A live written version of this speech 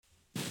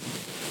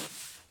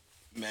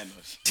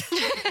Manos.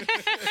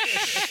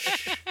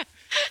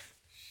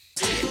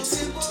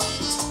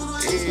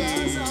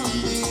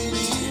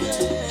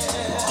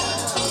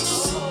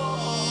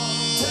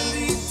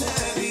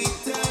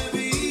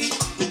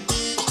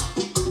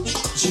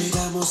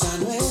 Llegamos a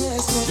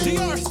nuestro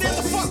DR, stand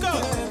the fuck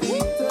up.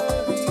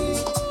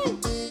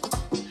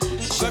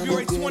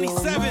 February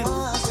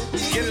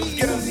 27th. Get it, let's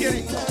get it, let's get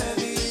it.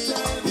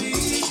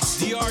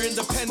 DR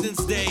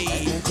Independence Day.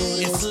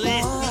 It's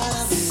lit.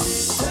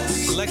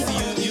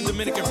 Lexi, you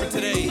Dominican for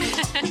today.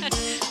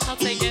 I'll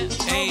take it.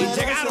 Hey,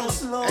 llegaron.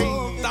 Hey,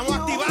 estamos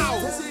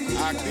activados.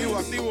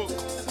 Activo.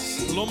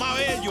 Lo más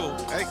bello.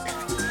 Hey.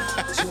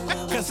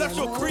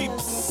 Conceptual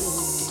Creeps.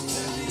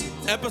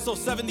 Episode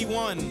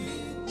 71.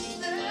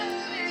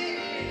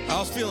 I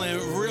was feeling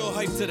real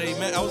hyped today,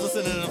 man. I was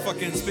listening to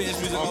fucking Spanish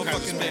music all Kinds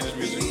of fucking day. Spanish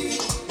music.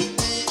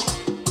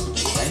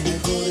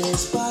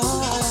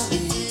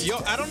 Yo,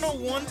 I don't know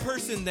one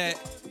person that...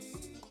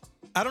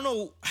 I don't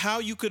know how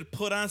you could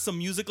put on some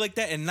music like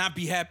that and not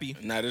be happy.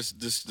 Nah, this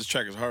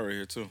track is hard right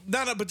here too.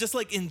 No, but just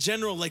like in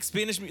general, like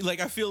Spanish, like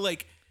I feel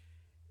like,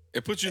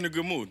 It puts you in a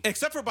good mood.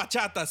 except for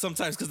bachata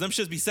sometimes, because them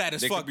shits be sad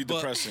as They fuck. could be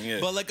depressing, yeah.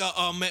 But like a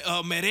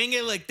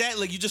merengue like that,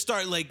 like you just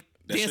start like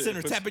That shit, dancing it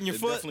or puts- tapping your it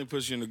foot. definitely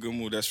puts you in a good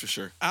mood, that's for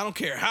sure. I don't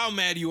care how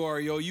mad you are,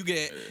 yo. You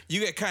get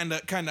kind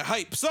of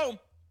hype. So,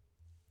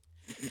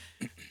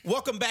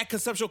 welcome back,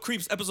 Conceptual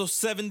Creeps, episode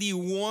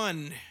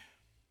 71.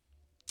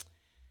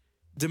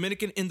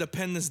 Dominican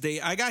Independence Day.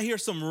 I got here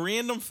some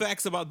random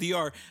facts about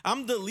DR.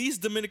 I'm the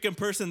least Dominican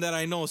person that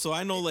I know, so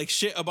I know like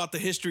shit about the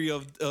history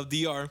of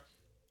DR.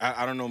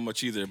 I don't know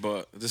much either,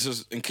 but this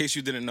is in case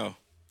you didn't know.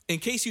 In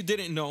case you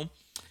didn't know,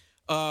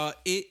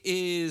 it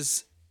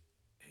is.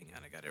 Hang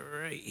on, I got it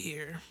right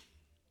here.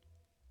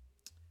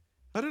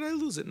 How did I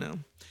lose it now?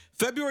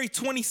 February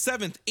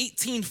 27th,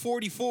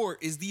 1844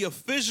 is the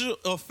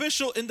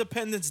official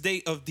Independence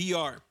Day of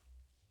DR.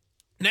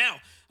 Now,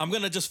 I'm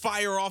going to just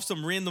fire off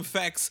some random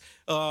facts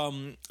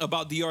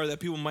about DR that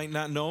people might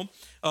not know.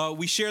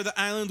 We share the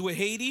island with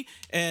Haiti,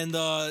 and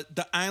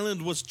the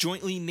island was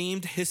jointly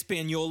named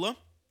Hispaniola.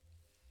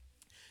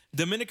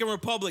 Dominican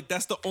Republic,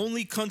 that's the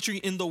only country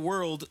in the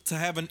world to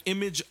have an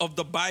image of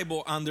the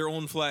Bible on their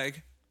own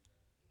flag.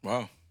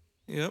 Wow.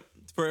 Yep.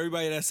 For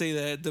everybody that say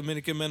that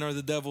Dominican men are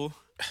the devil.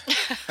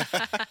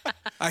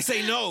 I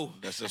say no.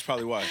 That's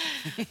probably why.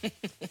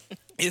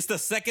 It's the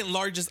second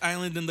largest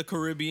island in the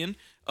Caribbean.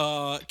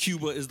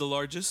 Cuba is the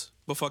largest,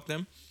 but fuck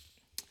them.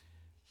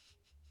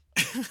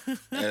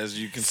 As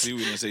you can see,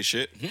 we didn't say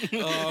shit.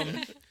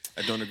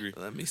 I don't agree.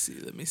 Let me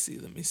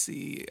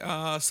see.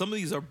 Some of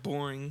these are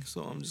boring,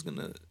 so I'm just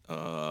gonna.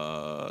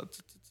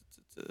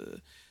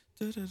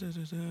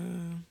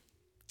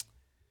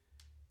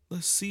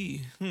 Let's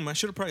see. I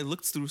should have probably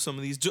looked through some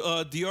of these.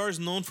 DR is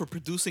known for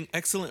producing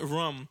excellent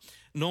rum,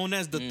 known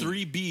as the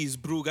three Bs: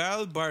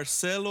 Brugal,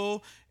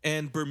 Barcelo,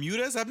 and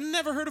Bermudez. I've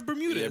never heard of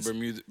Yeah,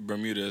 Bermudez.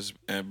 Bermudez,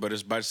 but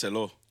it's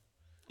Barcelo.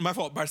 My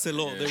fault.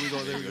 Barcelo. Yeah. There we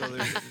go.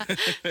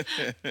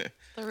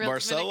 The real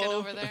Barcelo? Dominican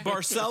over there.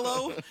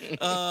 Barcelo.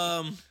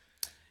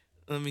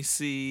 Let me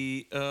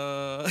see.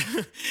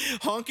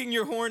 Honking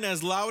your horn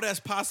as loud as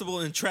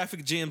possible in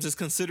traffic jams is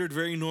considered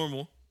very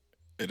normal.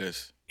 It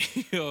is.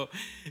 Yo,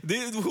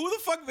 who the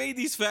fuck made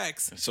these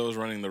facts? And so is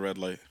running the red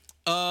light.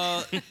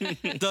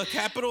 The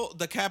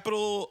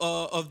capital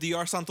of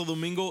DR, Santo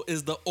Domingo,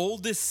 is the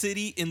oldest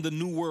city in the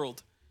New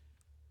World.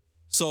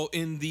 So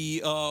in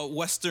the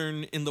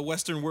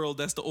Western world,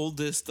 that's the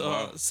oldest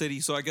Wow. city.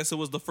 So I guess it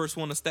was the first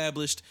one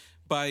established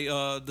by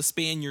the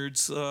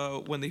Spaniards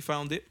when they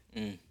found it.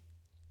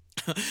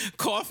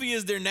 Coffee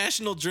is their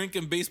national drink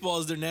and baseball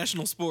is their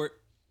national sport.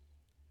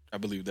 I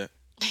believe that.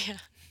 Yeah.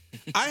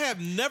 I have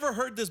never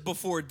heard this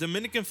before.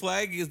 Dominican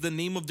flag is the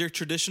name of their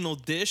traditional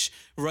dish,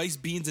 rice,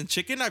 beans, and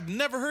chicken. I've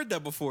never heard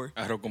that before.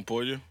 Arroz con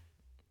pollo.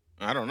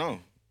 I don't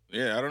know.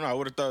 Yeah, I don't know. I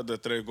would have thought the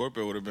tres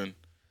golpe would have been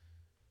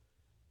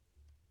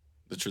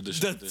the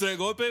traditional The dish. tres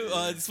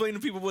golpe, explain to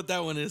people what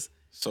that one is.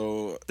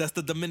 So That's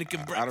the Dominican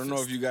breakfast. I don't know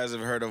if you guys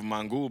have heard of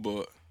mango,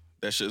 but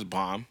that shit's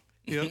bomb.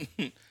 Yep.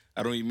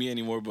 I don't eat meat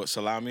anymore, but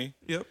salami,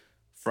 Yep.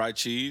 fried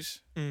cheese,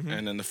 Mm-hmm.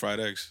 and then the fried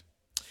eggs.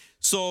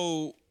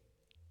 So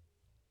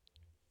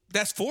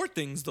that's four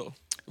things though.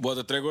 Well,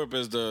 the tres golpe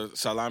is the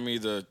salami,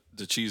 the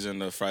cheese,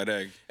 and the fried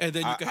egg. And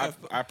then you can have-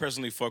 I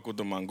personally fuck with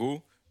the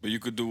mango, but you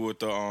could do with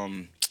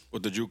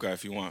the juca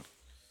if you want.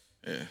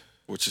 Yeah,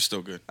 which is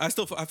still good. I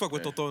fuck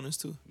with totones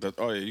too.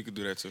 Oh yeah, you could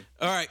do that too.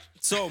 All right.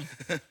 So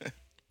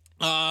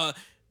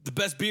the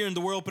best beer in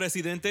the world,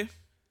 Presidente.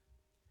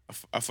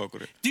 I fuck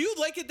with it. Do you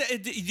like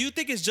it? Do you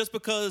think it's just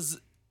because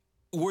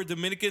we're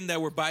Dominican that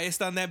we're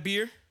biased on that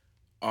beer?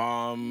 No,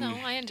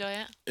 I enjoy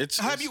it. It's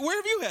Where have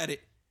you had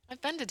it?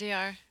 I've been to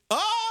DR.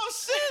 Oh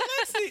shit!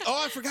 Let's see.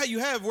 Oh, I forgot you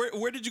have.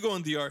 Where did you go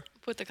in DR?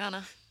 Punta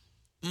Cana.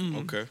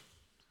 okay.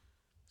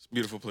 It's a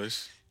beautiful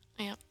place.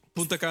 Yep.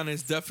 Punta Cana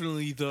is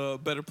definitely the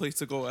better place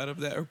to go out of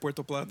that, or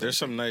Puerto Plata. There's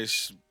some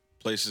nice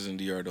places in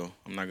DR though.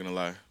 I'm not gonna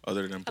lie.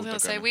 Other than I was Punta gonna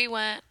say Cana. we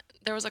went.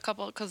 There was a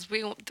couple because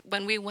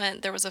when we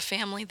went, there was a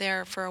family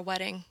there for a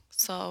wedding.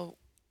 So,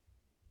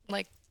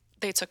 like,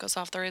 they took us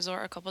off the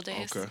resort a couple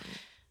days. Okay.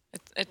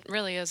 It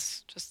really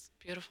is just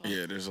beautiful.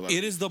 Yeah, there's a lot.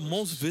 It is the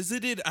most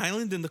visited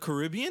island in the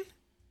Caribbean,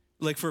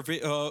 like for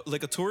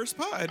like a tourist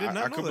spot. I did not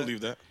know I could that.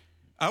 believe that.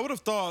 I would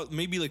have thought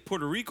maybe like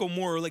Puerto Rico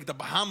more, or like the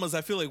Bahamas.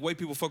 I feel like white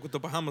people fuck with the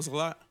Bahamas a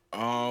lot.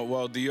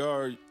 Well,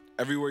 DR,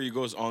 everywhere you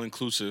go is all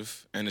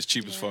inclusive and it's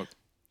cheap as fuck.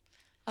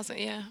 I was like,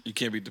 yeah. You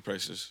can't beat the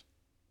prices.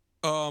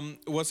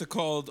 What's it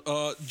called?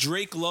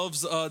 Drake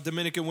loves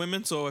Dominican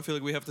women, so I feel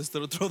like we have to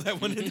still throw that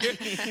one in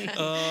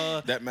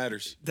there. That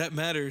matters. That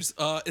matters.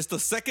 It's the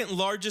second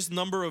largest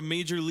number of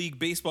Major League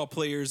Baseball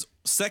players,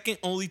 second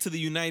only to the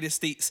United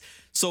States.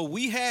 So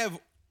we had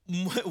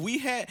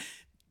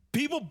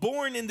people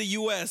born in the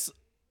U.S.,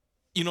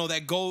 you know,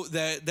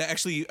 that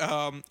actually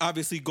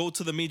obviously go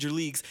to the major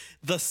leagues.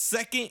 The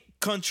second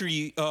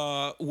country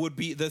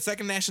the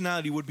second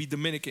nationality would be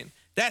Dominican.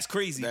 That's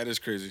crazy. That is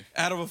crazy.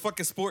 Out of a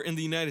fucking sport in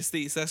the United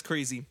States, that's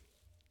crazy.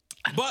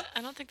 But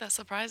I don't think that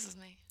surprises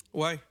me.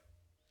 why?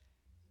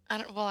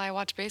 I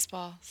watch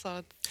baseball,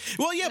 so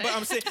Well, yeah, but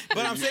I'm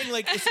saying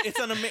like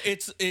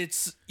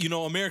it's you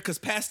know, America's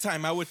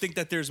pastime. I would think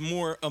that there's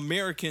more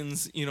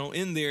Americans, you know,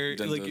 in there.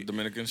 Than like the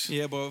Dominicans.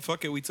 yeah, but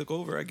fuck it, we took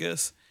over, I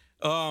guess.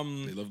 They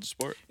love the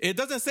sport. It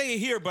doesn't say it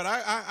here, but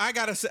I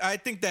gotta say, I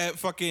think that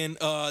fucking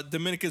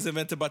Dominicans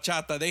invented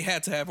bachata. They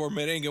had to have, or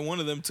merengue, one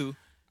of them two.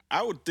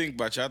 I would think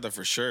bachata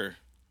for sure.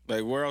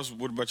 Like, where else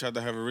would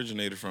bachata have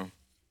originated from?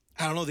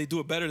 I don't know. They do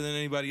it better than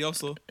anybody else,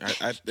 though.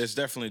 It's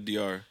definitely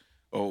DR.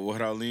 Or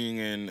Raulín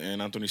and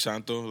Anthony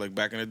Santo, like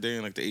back in the day,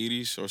 in like the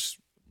 80s, or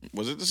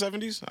was it the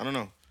 70s? I don't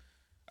know.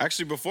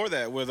 Actually, before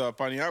that, with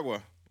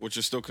Paniagua, which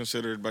is still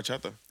considered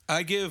bachata.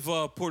 I give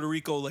Puerto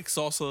Rico like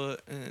salsa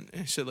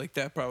and shit like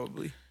that,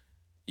 probably.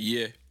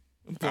 Yeah,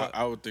 But-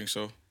 I would think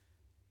so.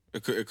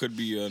 It could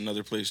be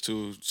another place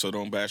too, so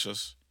don't bash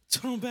us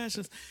Don't bash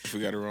us. if we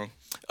got it wrong.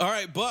 All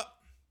right, but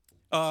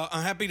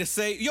I'm happy to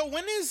say,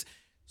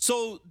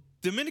 so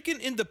Dominican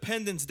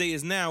Independence Day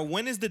is now.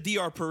 When is the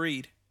DR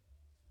parade?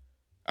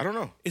 I don't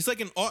know. It's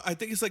like I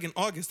think it's like in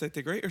August, I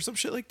think, right? Or some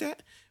shit like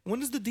that.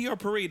 When is the DR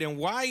parade and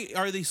why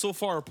are they so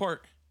far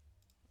apart?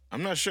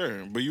 I'm not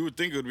sure, but you would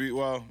think it would be.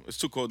 Well, it's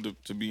too cold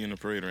to be in a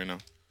parade right now.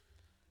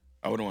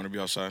 I wouldn't want to be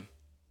outside.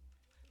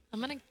 I'm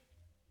gonna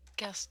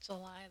guess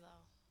July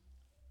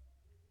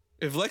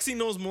though. If Lexi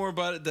knows more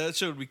about it, that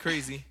shit would be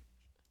crazy.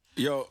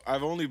 Yo,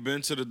 I've only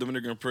been to the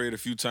Dominican parade a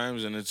few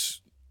times, and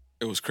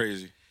it was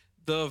crazy.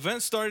 The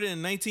event started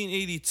in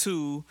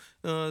 1982.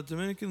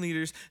 Dominican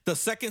leaders, the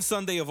second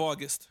Sunday of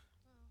August.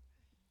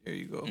 There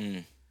you go.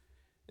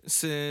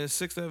 It's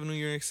 6th Avenue,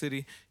 New York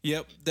City.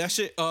 Yep, that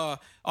shit. I'll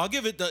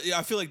give it.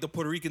 I feel like the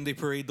Puerto Rican Day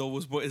Parade though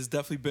has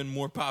definitely been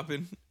more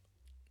popping.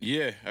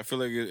 Yeah, I feel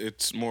like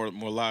it's more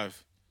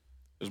live.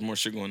 There's more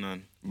shit going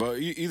on. But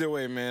either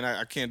way, man,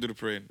 I can't do the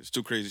parade. It's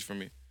too crazy for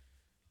me.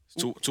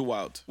 It's too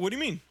wild. What do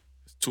you mean?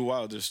 It's too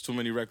wild. There's too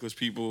many reckless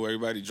people.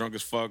 Everybody drunk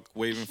as fuck,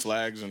 waving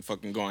flags and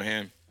fucking going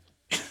ham.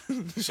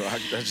 So I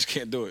just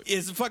can't do it.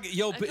 It's fucking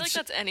yo. I feel like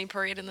that's any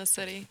parade in the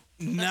city.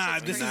 Nah,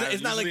 That's this crazy. is.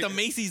 It's not like the Usually-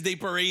 Macy's Day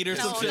Parade or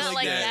No, some shit not like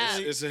like that.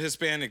 that. It's a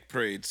Hispanic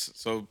parade.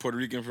 So Puerto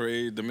Rican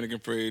parade, Dominican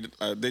parade.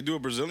 They do a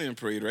Brazilian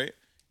parade, right?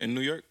 In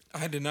New York,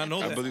 I did not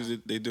know I that.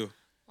 believe they do.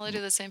 Well, they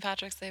do the St.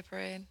 Patrick's Day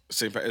parade.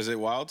 Is it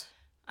wild?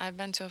 I've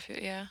been to a few.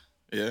 Yeah,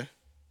 Yeah.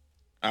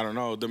 I don't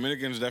know.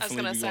 Dominicans I was definitely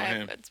gonna be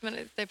going say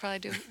ham. they probably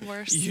do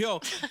worse. Yo,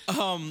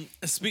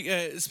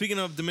 speaking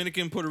of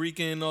Dominican, Puerto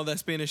Rican, all that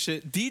Spanish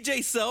shit,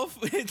 DJ Self,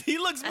 he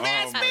looks mad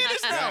Oh my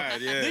Spanish now.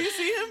 God, yeah. Do you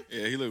see him?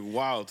 Yeah, he looked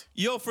wild.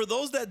 Yo, for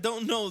those that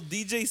don't know,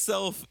 DJ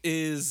Self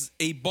is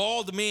a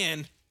bald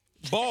man.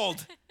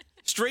 Bald.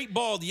 Straight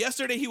bald.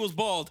 Yesterday he was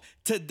bald.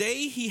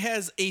 Today he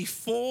has a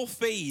full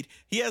fade.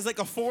 He has like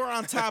a 4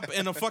 on top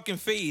and a fucking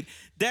fade.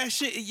 That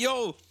shit,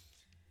 yo.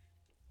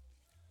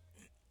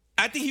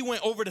 I think he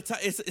went over the top.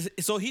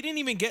 So he didn't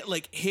even get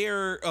like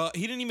hair.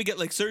 He didn't even get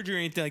like surgery or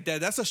anything like that.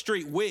 That's a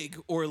straight wig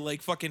or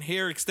like fucking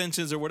hair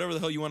extensions or whatever the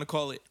hell you want to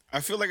call it.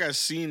 I feel like I've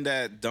seen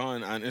that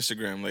done on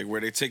Instagram, like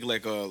where they take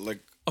like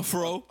A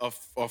fro.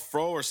 a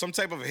fro or some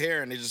type of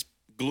hair and they just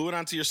glue it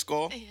onto your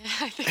skull Yeah,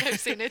 I think I've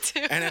seen it too.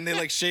 and then they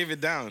like shave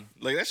it down.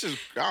 Like that's just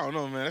I don't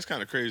know, man. That's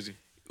kind of crazy.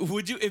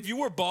 Would you, if you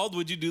were bald,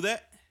 would you do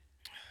that?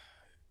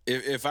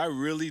 If I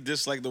really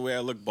dislike the way I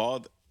look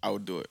bald, I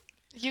would do it.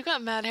 You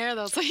got mad hair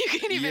though, so you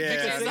can't even pick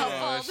I know, yourself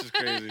that's up. just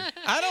crazy.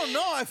 I don't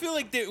know. I feel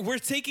like we're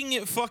taking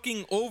it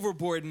fucking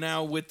overboard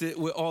now with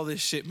all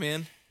this shit,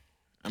 man.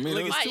 I mean,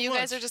 Like, it was- Why? too You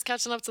guys much. are just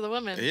catching up to the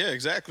women. yeah,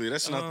 exactly.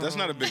 That's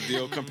not a big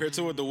deal compared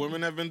to what the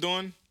women have been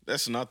doing.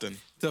 That's nothing.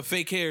 The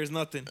fake hair is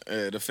nothing.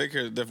 The fake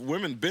hair, the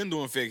women been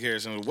doing fake hair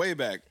since way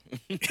back.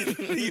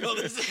 Yo,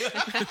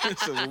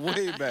 Since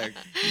way back.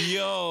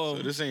 yo.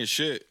 So this ain't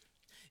shit.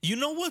 You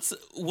know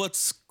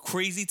what's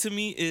crazy to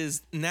me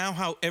is now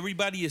how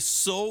everybody is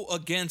so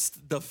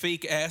against the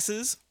fake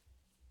asses,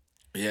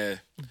 Yeah.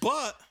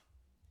 but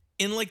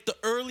in like the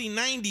early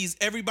 90s,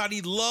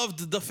 everybody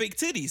loved the fake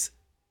titties.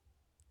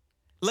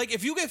 Like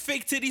if you get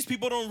fake titties,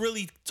 people don't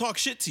really talk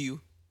shit to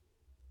you.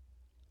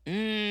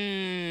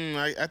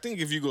 I think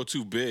if you go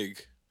too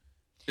big,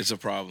 It's a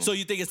problem. So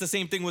you think it's the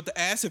same thing with the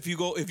ass? If you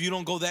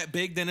don't go that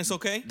big, then it's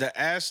okay. The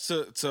ass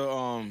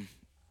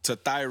to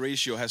thigh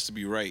ratio has to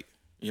be right.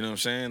 You know what I'm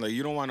saying? Like,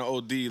 you don't want to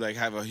OD, like,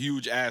 have a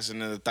huge ass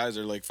and then the thighs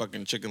are like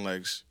fucking chicken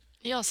legs.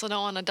 You also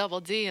don't want a double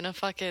D and a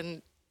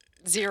fucking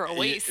zero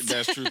waist. Yeah,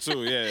 that's true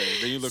too. Yeah,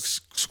 then you look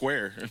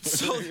square.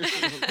 So,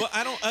 but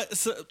I don't.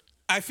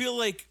 I feel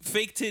like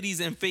fake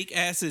titties and fake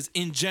asses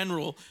in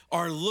general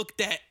are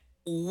looked at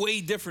way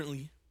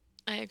differently.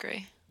 I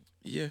agree.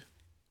 Yeah.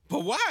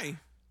 But why?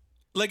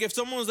 Like, if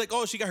someone was like,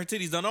 "Oh, she got her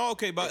titties done," oh,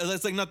 okay, but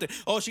that's like nothing.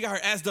 Oh, she got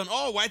her ass done.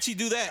 Oh, why'd she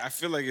do that? I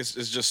feel like it's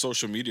just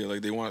social media.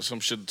 Like, they want some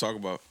shit to talk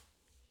about.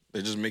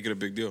 They just make it a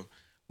big deal.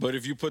 But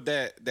if you put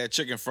that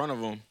chick in front of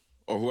them,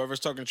 or whoever's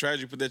talking trash,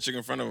 you put that chick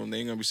in front of them, they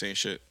ain't gonna be saying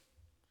shit.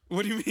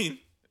 What do you mean?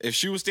 If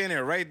she was standing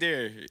right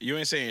there, you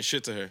ain't saying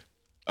shit to her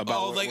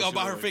about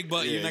about her fake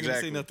butt. Yeah, You're not gonna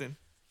say exactly. nothing.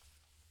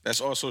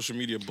 That's all social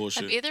media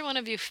bullshit. Have either one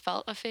of you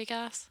felt a fake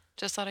ass?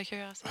 Just out of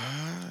curiosity.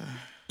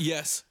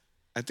 Yes.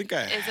 I think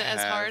I Is it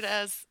as hard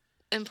as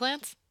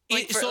implants?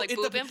 Like for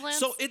boob implants?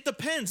 So it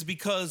depends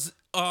because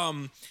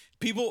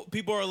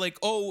people are like,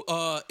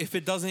 oh, if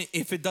it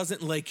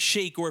doesn't like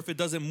shake or if it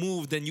doesn't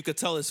move, then you could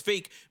tell it's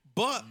fake.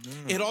 But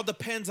it all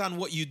depends on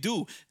what you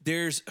do.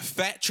 There's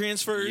fat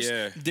transfers.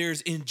 Yeah.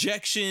 There's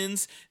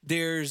injections.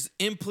 There's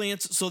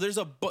implants. So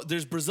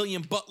there's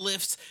Brazilian butt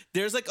lifts.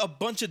 There's like a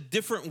bunch of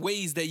different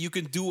ways that you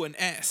can do an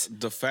ass.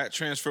 The fat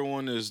transfer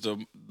one is the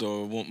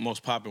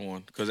most popping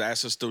one because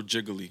ass is still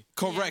jiggly.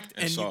 Correct.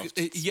 And And soft.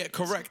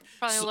 correct.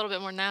 Probably a little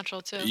bit more natural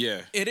too.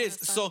 Yeah. It is.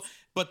 Makes So, sense.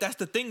 but that's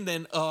the thing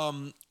then.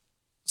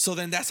 So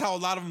then that's how a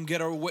lot of them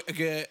get away. With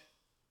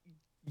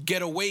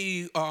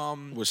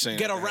saying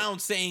Get that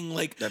around saying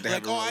like that they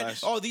have a real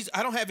ass.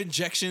 I don't have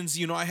injections,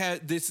 you know, I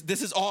had this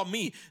is all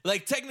me.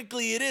 Like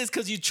technically it is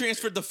because you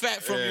transferred the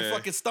fat from your Yeah.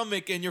 fucking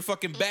stomach and your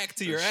fucking back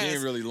to your She ass.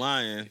 ain't really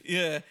lying.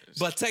 Yeah,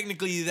 but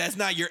technically that's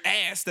not your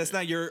ass. That's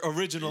not your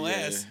original Yeah,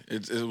 ass.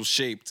 it was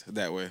shaped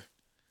that way.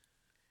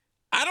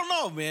 I don't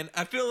know, man.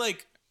 I feel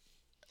like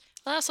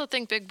I also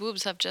think big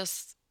boobs have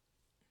just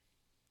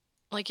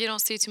like you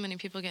don't see too many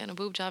people getting a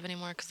boob job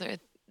anymore because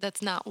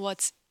that's not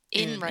what's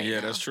in right now. Yeah,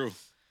 that's true.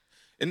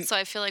 So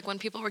I feel like when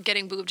people were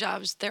getting boob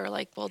jobs, they were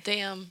like, "Well,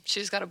 damn, she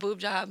just got a boob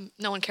job.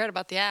 No one cared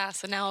about the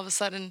ass, and now all of a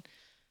sudden,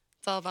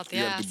 it's all about the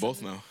You ass." gotta do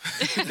both now.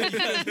 you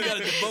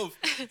gotta do both,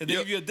 and they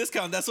give you a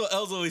discount. That's what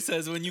Els always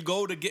says when you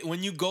go to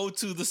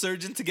the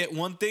surgeon to get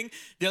one thing.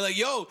 They're like,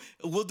 "Yo,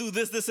 we'll do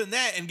this, and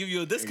that,and give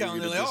you a discount."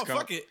 you And the they're like, discount.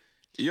 "Oh, fuck it."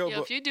 Yo, Yo,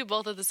 but if you do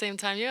both at the same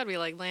time, you gotta be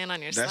like laying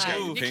on your That's side.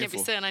 gotta be You can't be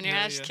painful. sitting on your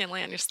Yeah, ass. yeah. You can't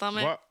lay on your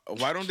stomach.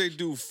 why don't they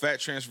do fat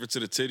transfer to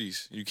the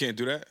titties? You can't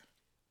do that?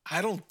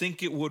 I don't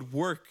think it would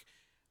work.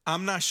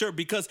 I'm not sure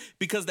because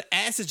the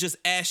ass is just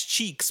ass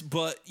cheeks,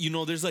 but you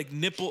know, there's like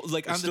nipple,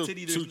 like It's on the still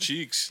titty. two There's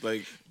cheeks.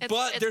 Like,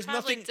 but it's there's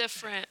probably nothing-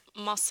 different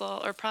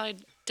muscle or probably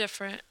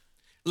different.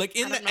 like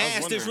in I the don't know. I was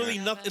ass. There's really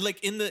wondering. nothing.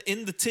 Like in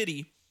the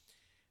titty,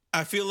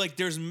 I feel like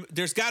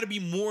there's got to be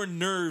more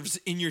nerves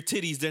in your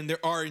titties than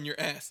there are in your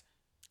ass.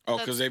 oh,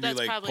 because they be That's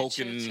like probably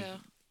true, poking. too.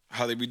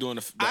 How they be doing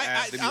the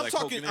ass? They be I'm like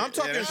talking. poking it. I'm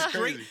talking Yeah, that's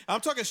straight. crazy.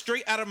 I'm talking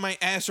straight out of my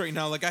ass right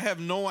now. Like I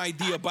have no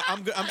idea, but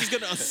I'm just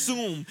gonna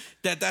assume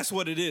that that's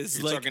what it is.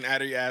 You're like talking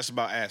out of your ass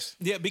about ass.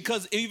 yeah,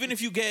 because even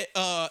if you get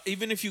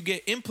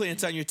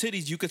implants on your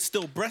titties, you could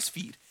still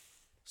breastfeed.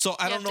 So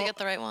I You don't have to know. get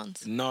the right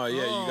ones. No,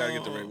 yeah, you gotta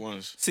get the right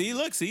ones. See,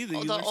 look, see, you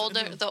learn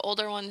something new. The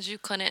older ones you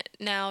couldn't.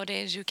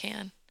 Nowadays you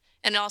can,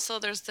 and also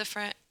there is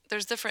different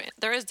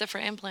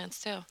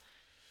implants too,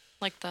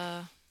 like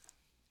the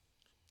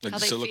Like how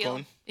the they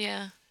silicone. feel.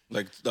 Yeah.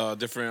 Like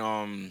different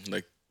what do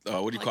you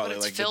Like call what it?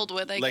 it's Like filled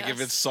with, I like if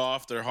guess. it's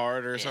soft or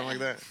hard or something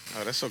Yeah. like that.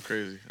 Oh, that's so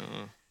crazy.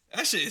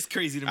 That shit is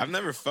crazy to me. I've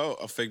never felt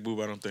a fake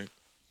boob. I don't think.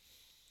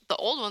 The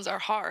old ones are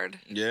hard.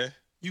 Yeah.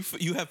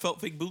 You have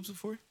felt fake boobs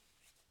before?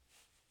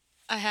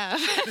 I have.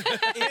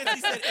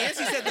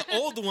 Angie said the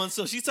old ones,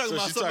 so she's talking So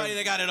about she's somebody talking-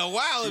 that got it a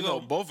while You know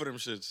ago. both of them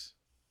shits.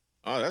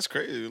 Oh, that's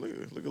crazy. Look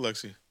at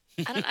Lexi.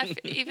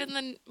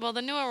 Even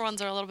the newer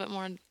ones are a little bit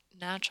more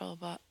natural,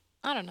 but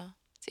I don't know.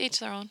 It's each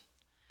their own.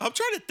 I'm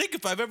trying to think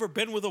if I've ever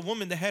been with a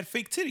woman that had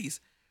fake titties.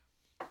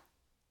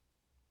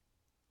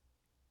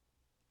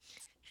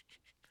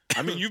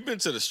 I mean, you've been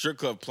to the strip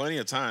club plenty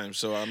of times,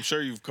 so I'm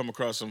sure you've come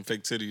across some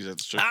fake titties at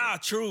the strip club. Ah,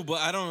 true,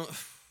 but I don't.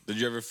 Did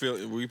you ever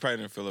feel? We probably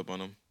didn't fill up on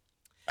them.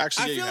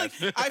 Actually, yeah,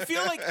 I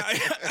feel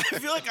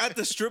like at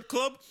the strip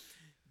club,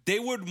 they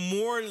would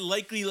more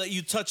likely let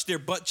you touch their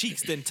butt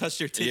cheeks than touch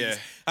their titties. Yeah.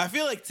 I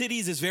feel like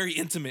titties is very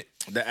intimate.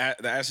 the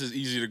ass is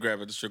easy to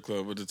grab at the strip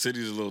club, but the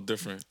titties is a little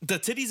different. The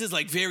titties is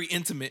like very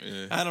intimate.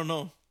 Yeah. I don't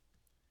know.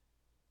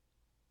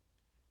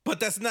 But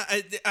that's not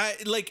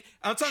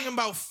I'm talking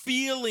about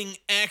feeling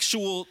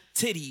actual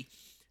titty.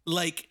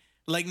 Like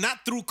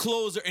not through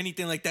clothes or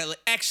anything like that. Like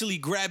actually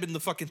grabbing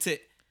the fucking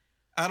tit.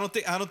 I don't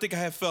think I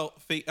have felt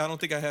fake. I don't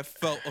think I have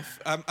felt.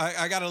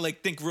 I gotta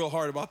like think real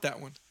hard about that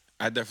one.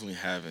 I definitely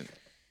haven't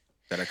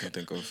that I can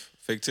think of.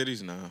 Fake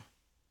titties, nah.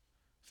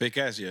 Fake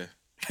ass, yeah.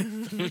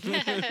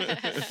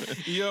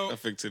 Yo, Not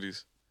fake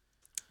titties.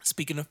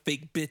 speaking of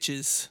fake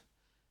bitches,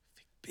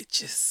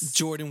 bitches.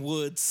 Jordan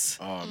Woods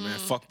Oh man,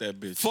 fuck that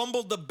bitch.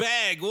 fumbled the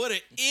bag. What an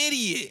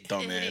idiot.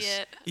 Dumbass.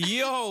 Idiot.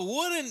 Yo,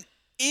 what an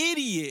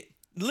idiot.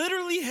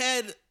 Literally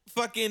had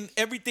fucking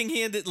everything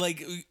handed,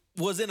 like,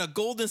 was in a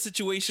golden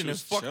situation She and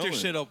was fucked her chilling.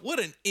 shit up. What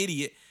an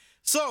idiot.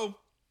 So,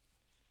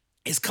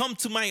 it's come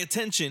to my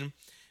attention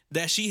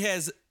that she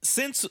has,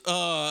 since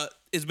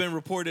it's been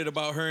reported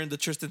about her and the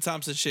Tristan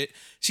Thompson shit,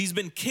 she's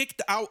been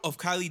kicked out of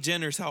Kylie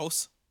Jenner's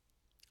house.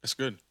 That's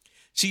good.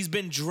 She's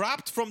been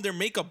dropped from their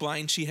makeup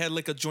line. She had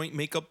like a joint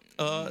makeup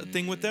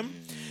thing with them.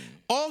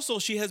 Also,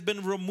 she has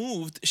been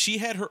removed. She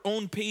had her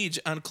own page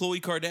on Khloe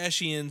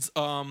Kardashian's.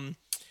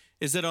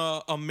 Is it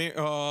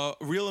a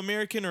Real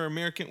American or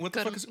American? What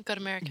the fuck is it? Good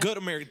American. Good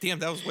American. Damn,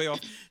 that was way off.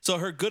 So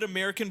her Good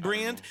American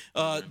brand,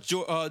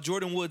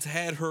 Jordan Woods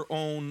had her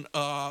own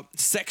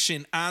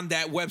section on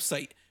that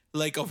website,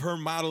 like of her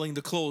modeling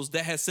the clothes.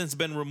 That has since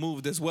been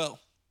removed as well.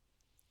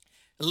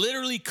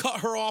 Literally cut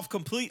her off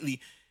completely.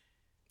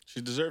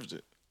 She deserves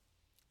it.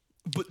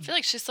 But I feel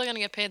like she's still gonna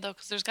get paid though,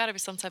 because there's got to be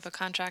some type of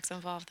contracts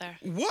involved there.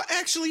 what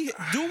actually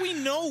do we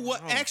know?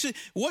 What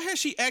has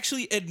she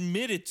actually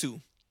admitted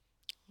to?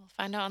 We'll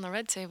find out on the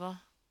red table.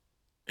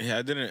 Yeah,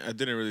 I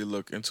didn't really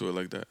look into it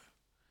like that.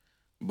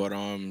 But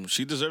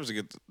she deserves to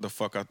get the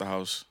fuck out the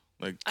house.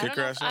 Like kick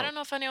her ass out. I don't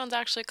know if anyone's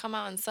actually come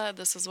out and said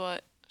this is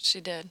what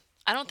she did.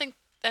 I don't think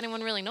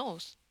anyone really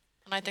knows,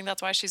 and I think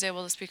that's why she's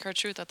able to speak her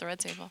truth at the red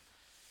table.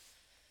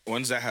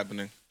 When's that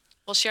happening?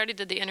 Well, she already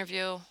did the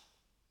interview.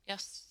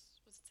 Yes,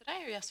 was it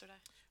today or yesterday?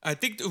 I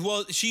think.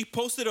 Well, she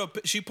posted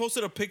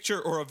a picture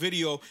or a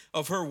video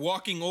of her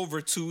walking over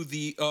to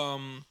the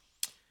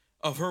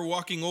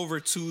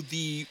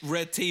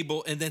red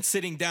table and then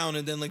sitting down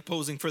and then like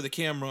posing for the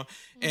camera,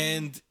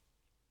 and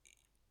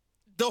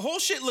the whole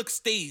shit looks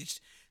staged.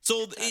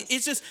 So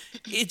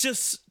it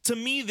just to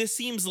me this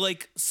seems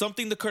like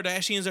something the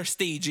Kardashians are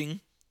staging.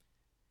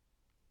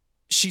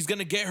 She's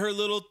gonna get her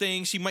little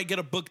thing. She might get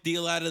a book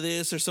deal out of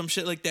this or some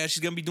shit like that.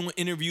 She's gonna be doing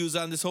interviews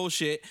on this whole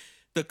shit.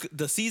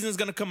 The season's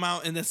gonna come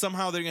out, and then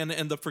somehow they're gonna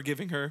end up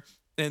forgiving her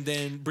and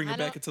then bring her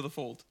back into the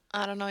fold.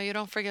 I don't know. You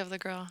don't forgive the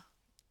girl.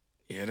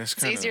 Yeah, that's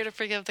It's kind of easier to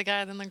forgive the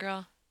guy than the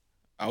girl.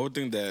 I would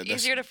think that that's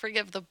Easier to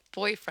forgive the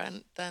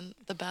boyfriend than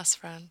the best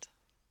friend.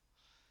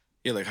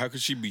 yeah. Like how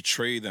could she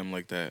betray them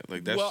like that?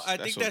 Like that's Well, I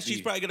that's think that OD.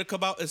 she's probably gonna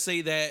come out and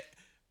say that,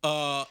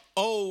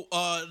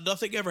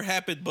 nothing ever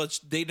happened, but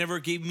they never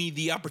gave me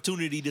the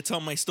opportunity to tell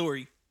my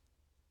story.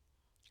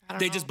 I don't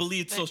They know. just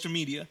believed social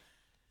media.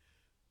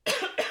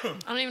 I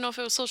don't even know if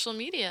it was social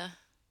media.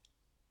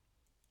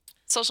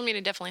 Social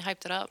media definitely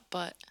hyped it up,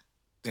 but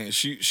And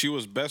she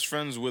was best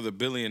friends with a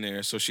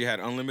billionaire, so she had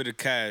unlimited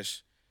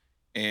cash,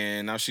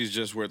 and now she's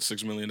just worth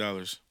 $6 million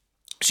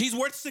She's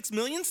worth $6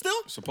 million still.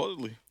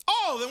 supposedly.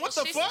 Oh, then what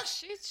the she's- fuck?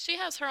 She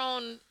has her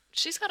own.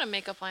 She's got a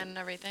makeup line and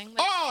everything. Like,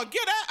 Oh,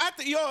 get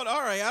out! Yo,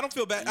 all right. I don't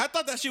feel bad. I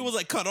thought that she was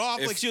like cut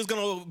off, If- like she was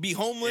gonna be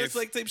homeless,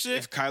 like type shit.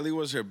 If Kylie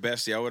was her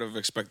bestie, I would have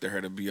expected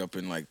her to be up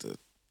in like the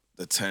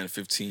 10,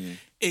 15.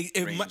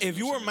 If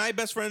you were my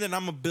best friend and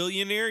I'm a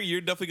billionaire,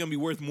 you're definitely gonna be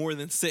worth more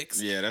than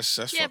 $6. Yeah, that's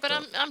yeah, fucked but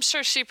up. I'm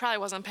sure she probably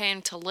wasn't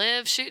paying to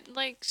live. She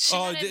Oh,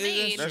 had it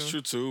made. That's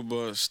true too,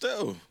 but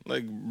still,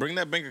 like, bring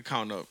that bank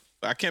account up.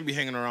 I can't be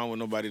hanging around with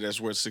nobody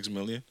that's worth $6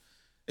 million.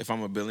 If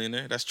I'm a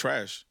billionaire, that's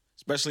trash.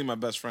 Especially my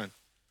best friend.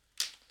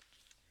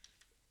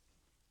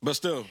 But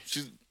still,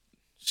 she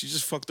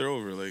just fucked her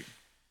over, like,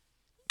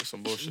 with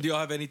some bullshit. Do y'all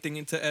have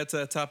anything to add to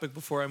that topic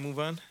before I move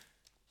on?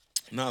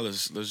 Nah,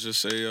 let's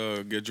just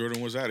say get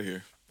Jordan Woods out of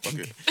here. Fuck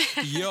it,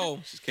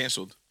 Yo, she's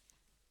canceled.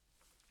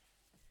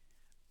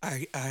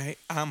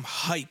 I'm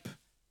hype.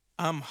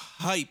 I'm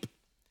hype.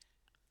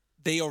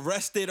 They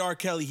arrested R.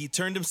 Kelly. He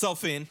turned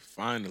himself in.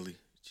 Finally,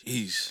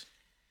 jeez.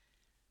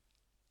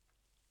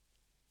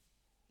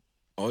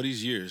 All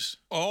these years.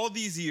 All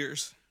these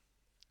years.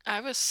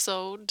 I was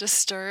so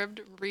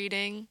disturbed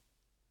reading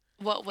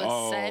what was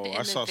Oh, said in I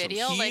the saw some-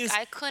 video. He Like is-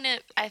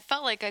 I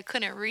felt like I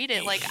couldn't read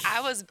it. Like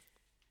I was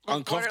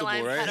Uncomfortable,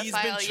 borderline right? pedophile. He's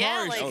been charged.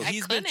 Yeah, like I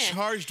He's been couldn't.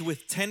 charged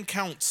with 10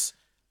 counts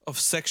of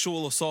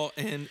sexual assault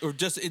or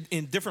just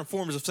in different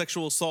forms of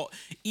sexual assault.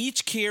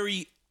 Each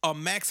carry a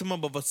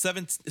maximum of a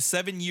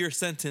 7-year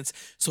sentence.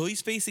 So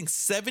he's facing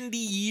 70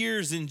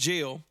 years in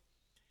jail.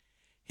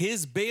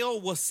 His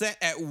bail was set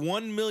at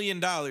 $1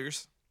 million.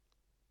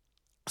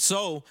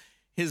 So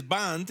his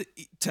bond,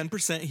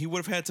 10%, he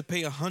would have had to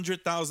pay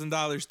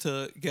 $100,000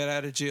 to get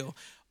out of jail.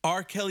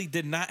 R. Kelly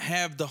did not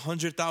have the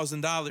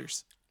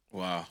 $100,000.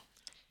 Wow.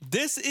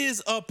 This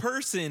is a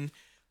person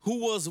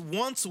who was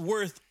once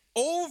worth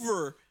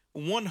over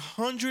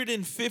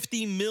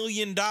 $150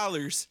 million.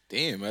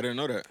 Damn, I didn't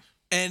know that.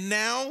 And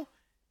now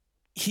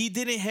he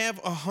didn't have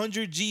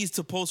 100 G's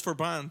to post for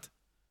bond.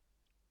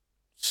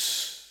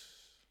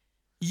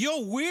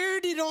 Yo,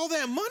 where did all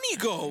that money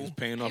go?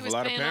 Paying He off a was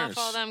lot of paying parents.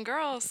 off all them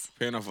girls.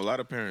 Paying off a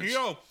lot of parents.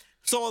 Yo,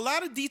 so a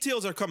lot of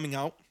details are coming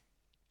out.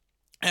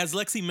 As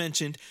Lexi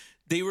mentioned,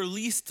 they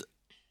released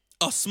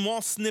a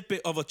small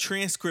snippet of a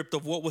transcript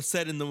of what was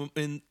said in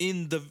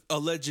the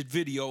alleged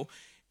video,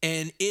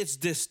 and it's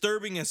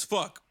disturbing as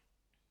fuck.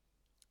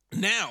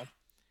 Now,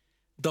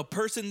 the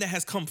person that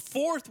has come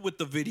forth with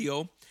the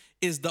video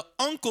is the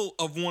uncle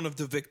of one of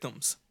the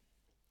victims.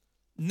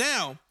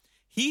 Now,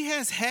 he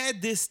has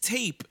had this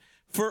tape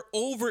for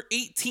over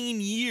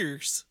 18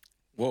 years.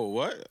 Whoa,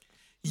 what?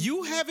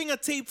 You having a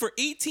tape for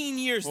 18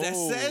 years that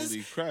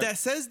Holy crap.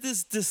 says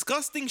this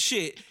disgusting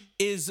shit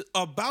is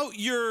about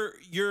your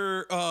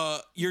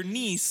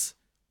niece,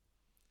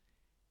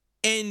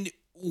 and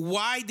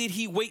why did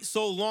he wait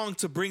so long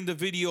to bring the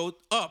video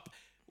up?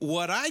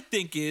 What I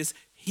think is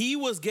he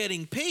was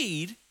getting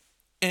paid,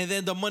 and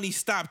then the money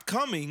stopped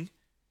coming,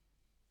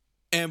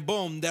 and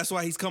boom, that's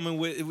why he's coming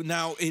with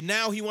now. And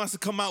now he wants to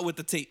come out with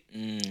the tape.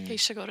 He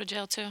should go to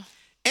jail too.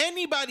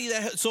 Anybody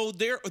that so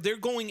they're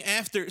going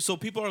after, so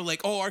people are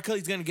like, oh, R.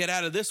 Kelly's gonna get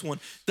out of this one.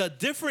 The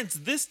difference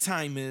this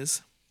time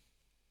is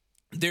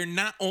they're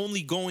not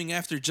only going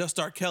after just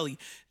R. Kelly,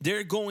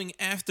 they're going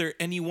after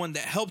anyone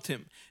that helped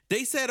him.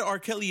 They said R.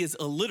 Kelly is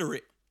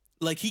illiterate,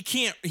 like he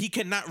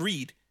cannot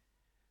read.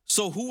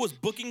 So who was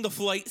booking the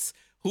flights?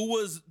 Who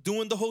was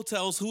doing the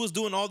hotels? Who was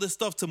doing all this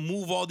stuff to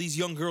move all these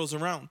young girls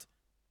around?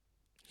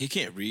 He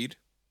can't read.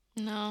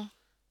 No.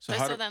 So I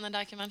how saw do- that in the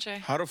documentary.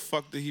 How the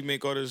fuck did he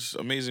make all this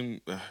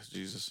amazing?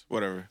 Jesus,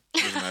 whatever.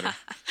 Doesn't matter.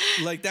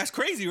 Like, that's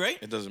crazy, right?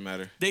 It doesn't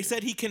matter. They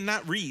said he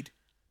cannot read.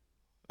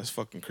 That's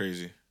fucking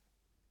crazy.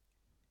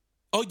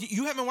 Oh,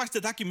 you haven't watched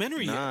the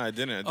documentary yet? Nah, I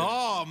didn't.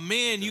 Oh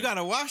man, you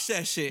gotta watch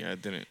that shit. Yeah, I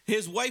didn't.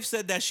 His wife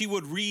said that she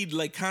would read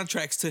like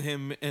contracts to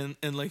him and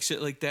like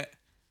shit like that.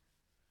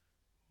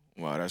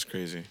 Wow, that's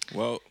crazy.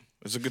 Well,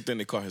 it's a good thing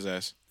they caught his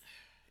ass.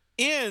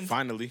 And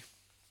Finally.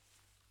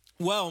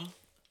 well,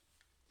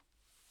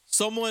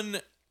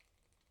 someone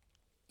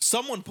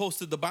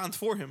posted the bonds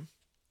for him.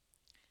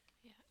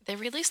 They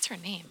released her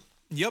name.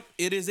 Yep,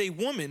 it is a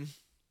woman,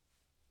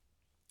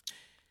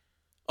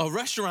 a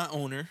restaurant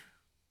owner.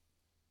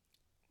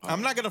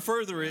 I'm not gonna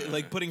further it,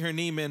 like putting her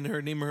name in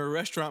her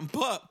restaurant,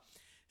 but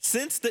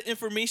since the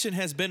information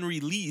has been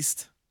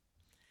released,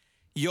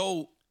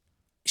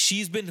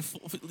 she's been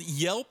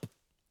Yelp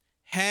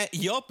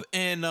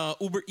and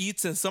Uber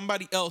Eats and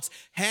somebody else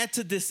had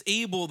to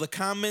disable the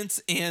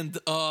comments and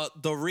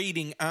the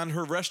rating on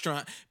her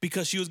restaurant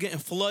because she was getting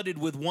flooded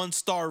with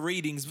 1-star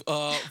ratings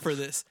for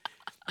this.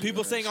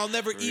 People saying, "I'll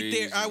never eat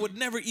there. I would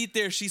never eat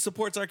there." She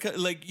supports our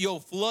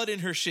flooding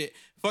her shit,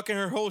 fucking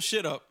her whole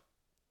shit up.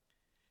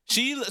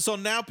 So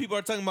now people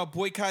are talking about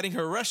boycotting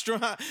her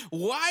restaurant.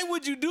 Why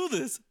would you do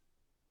this?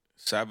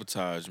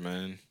 Sabotage,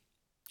 man.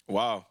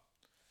 Wow.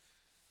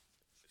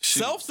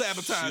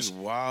 Self-sabotage. She's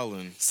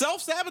wildin'.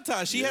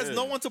 Self-sabotage. She has Yeah.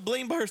 no one to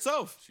blame but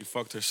herself. She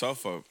fucked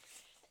herself up.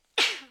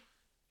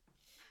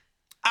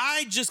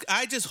 I just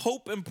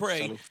hope and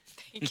pray.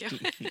 Thank you.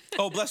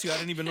 Oh, bless you. I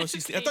didn't even know I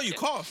thought you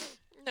coughed.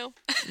 No.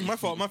 My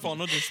fault.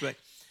 No disrespect.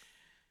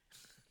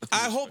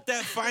 I hope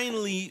that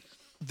finally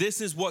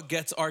this is what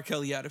gets R.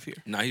 Kelly out of here.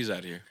 Nah, he's out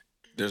of here.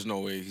 There's no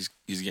way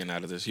he's getting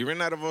out of this. He ran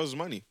out of all his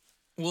money.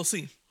 We'll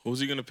see. Who's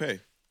he gonna pay?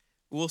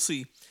 We'll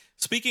see.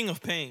 Speaking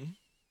of paying,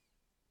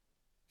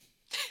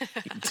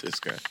 This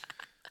guy.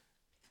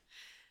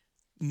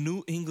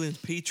 New England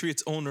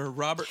Patriots owner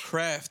Robert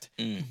Kraft,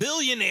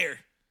 billionaire,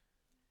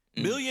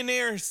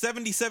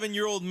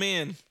 77-year-old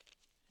man,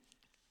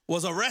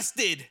 was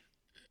arrested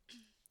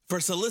for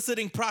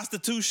soliciting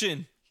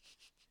prostitution.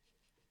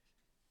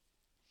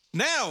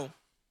 Now,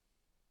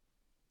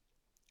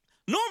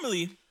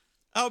 normally,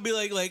 I would be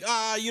like,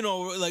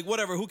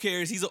 whatever, who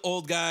cares? He's an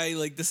old guy,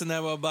 like this and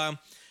that, blah, blah.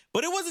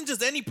 But it wasn't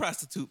just any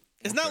prostitute.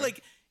 It's not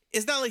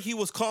like he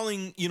was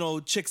calling,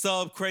 chicks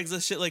up,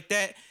 Craigslist, shit like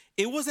that.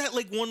 It was at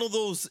like one of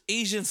those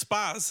Asian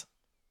spas.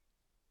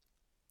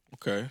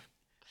 Okay.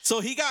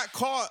 So he got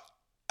caught,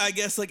 I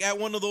guess, like at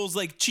one of those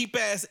like cheap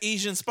ass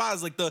Asian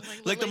spas, like the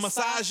Lily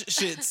massage Spa?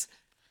 shits.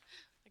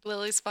 Like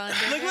Lily Spawn.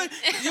 Like,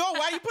 yo,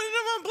 why you putting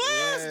them on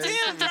blast? Yeah,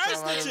 Damn, dry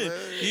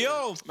snitching.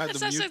 Yo, I'm gonna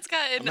That shit's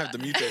gotten- I'm gonna have to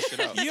mute that shit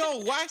out. yo,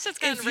 why? Shit's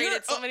gotten if you're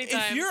rated so many if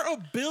times. you're a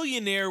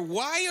billionaire,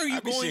 why are you I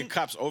be seeing going?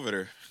 cops over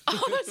there. all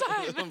the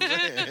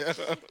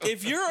time.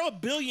 If you're a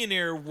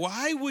billionaire,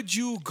 why would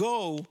you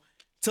go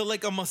to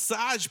like a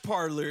massage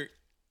parlor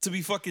to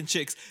be fucking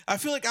chicks? I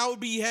feel like I would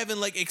be having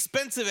like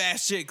expensive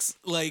ass chicks.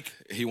 Like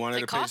He wanted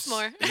It to pay. costs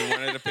more. He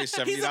wanted to pay he's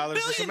a $70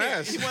 for some billionaire.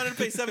 ass. He wanted to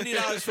pay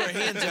 $70 for a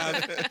hand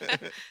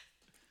job.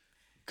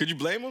 Could you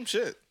blame him?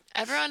 Shit.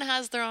 Everyone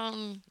has their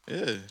own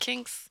Yeah.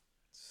 kinks.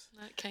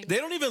 Not kinks. They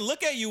don't even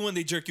look at you when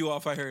they jerk you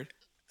off. I heard.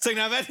 It's like,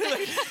 now that,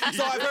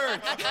 so I've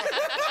heard.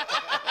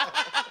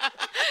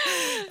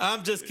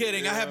 I'm just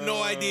kidding. I have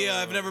no idea.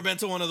 I've never been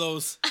to one of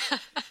those.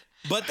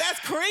 But that's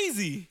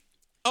crazy.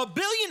 A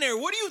billionaire.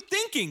 What are you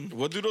thinking?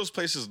 What do those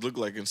places look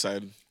like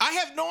inside? I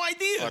have no Oh, I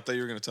idea. thought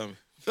you were gonna tell me.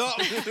 Oh.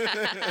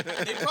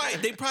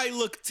 they probably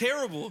look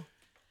terrible.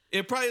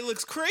 It probably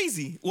looks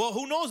crazy. Well,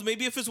 who knows?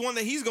 Maybe if it's one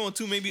that he's going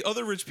to, maybe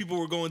other rich people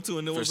were going to,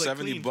 and it For was like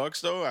 $70 clean.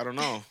 though, I don't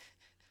know.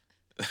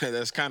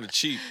 That's kind of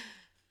cheap.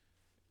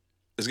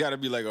 It's got to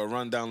be like a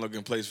rundown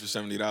looking place for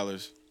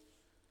 $70.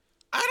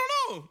 I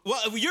don't know.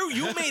 Well,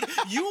 you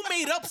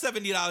made up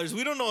 $70.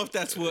 We don't know if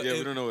that's what. Yeah,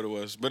 we don't know what it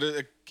was, but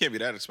it can't be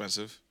that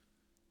expensive.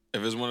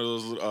 If it's one of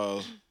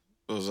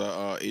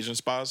those Asian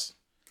spas,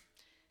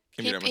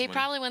 Give me that much He money.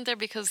 probably went there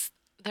because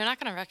they're not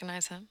gonna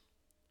recognize him.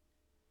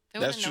 They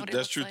That's wouldn't know true. what he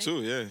That's looks true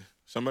like. too. Yeah.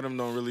 Some of them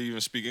don't really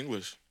even speak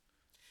English.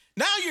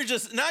 Now you're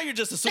just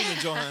assuming,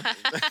 Johan.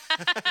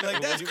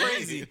 Like that's do you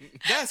crazy. mean?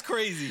 That's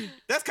crazy.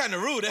 That's kind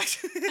of rude,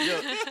 actually. Yo,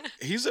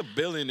 he's a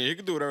billionaire. He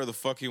can do whatever the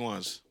fuck he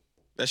wants.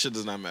 That shit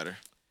does not matter.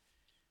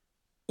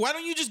 Why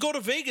don't you just go to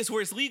Vegas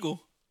where it's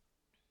legal?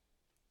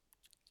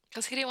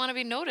 Because he didn't want to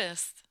be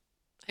noticed.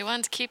 He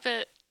wanted to keep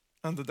it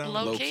On the down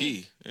low Low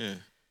key. key. Yeah.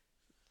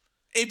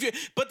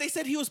 But they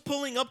said he was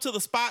pulling up to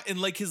the spot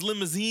in like his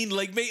limousine,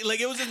 like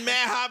it was his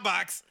mad hot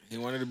box. He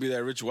wanted to be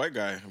that rich white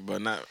guy,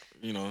 but not.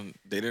 You know,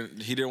 they didn't.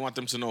 He didn't want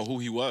them to know who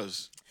he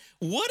was.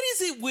 What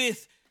is it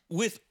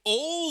with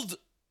old?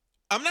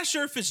 I'm not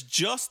sure if it's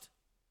just.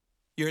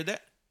 You heard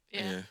that?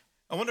 Yeah.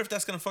 I wonder if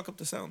that's gonna fuck up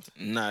the sound.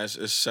 Nah,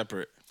 it's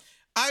separate.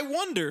 I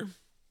wonder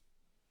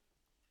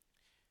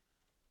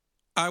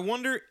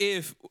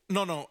if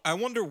I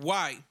wonder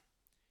why.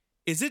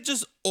 Is it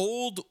just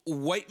old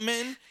white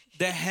men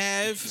that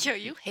have? Yo,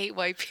 you hate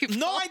white people.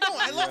 No, I don't.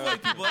 I love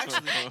white people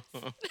actually.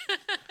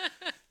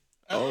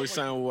 Always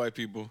sign with white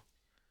people.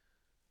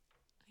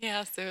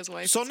 Yes, there was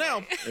white. So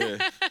now, Yeah.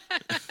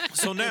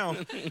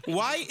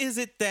 why is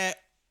it that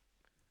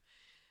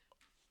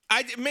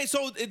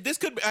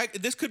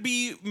this could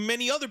be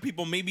many other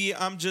people. Maybe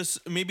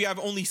I've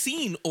only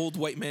seen old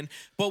white men.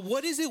 But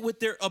what is it with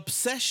their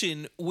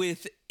obsession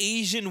with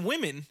Asian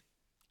women?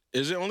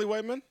 Is it only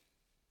white men?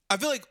 I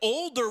feel like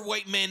older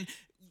white men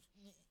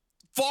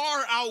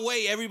far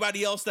outweigh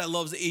everybody else that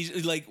loves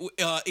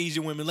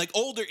Asian women, like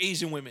older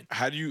Asian women.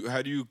 How do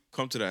you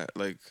come to that?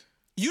 Like,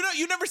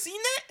 You never seen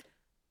that?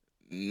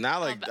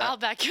 not like I'll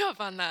that. back you up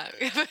on that.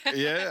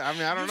 Yeah, I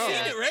mean, I don't know. Seen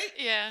it, right?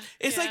 Yeah.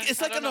 It's yeah, like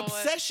I an don't know what-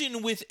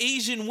 obsession with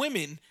Asian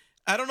women.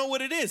 I don't know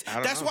what it is.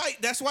 don't That's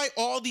know. why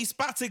all these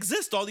spots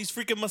exist. All these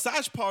freaking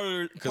massage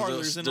parlors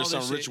Because and all there's that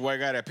some shit. rich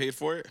white guy that paid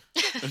for it.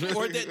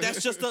 Or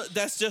that's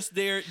just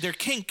their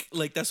kink.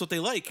 Like that's what they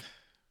like.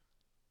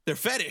 Their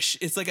fetish.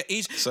 It's like an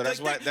Asian. So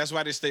that's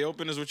why they stay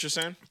open, is what you're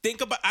saying? Think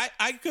about.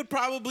 I could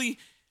probably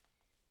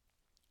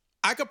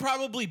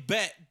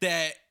bet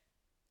that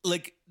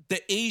like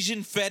the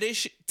Asian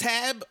fetish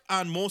tab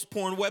on most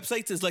porn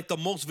websites is like the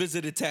most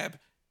visited tab.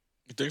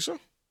 You think so?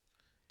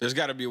 There's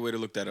got to be a way to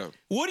look that up.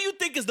 What do you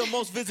think is the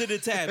most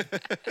visited tab?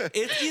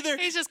 It's either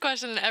He's just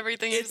questioning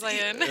everything you're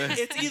saying.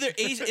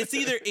 it's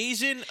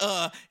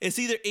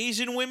either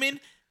Asian women,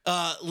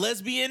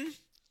 lesbian,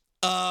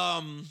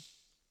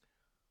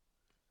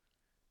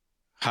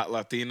 Hot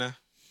Latina.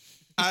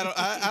 I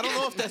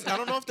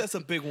don't know if that's a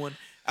big one.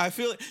 I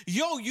feel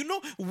you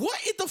know what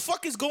the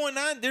fuck is going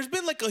on? There's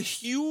been like a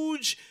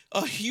huge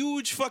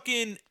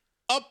fucking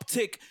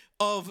uptick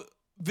of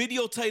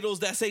video titles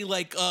that say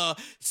like girl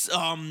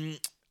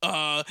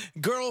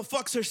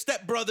fucks her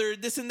stepbrother,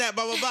 this and that,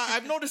 blah blah blah.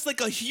 I've noticed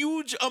like a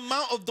huge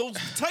amount of those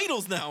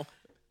titles now.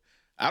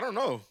 I don't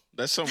know.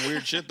 That's some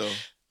weird shit though.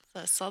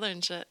 That's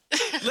southern shit.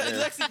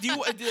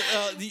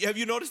 Lexi, have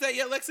you noticed that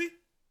yet, Lexi?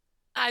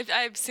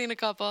 I've seen a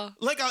couple.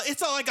 Like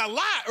it's like a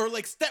lot, or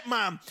like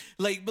stepmom,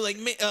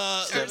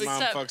 Stepmom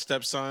step- fuck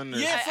stepson. Or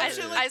Yeah, some fuck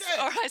shit. shit like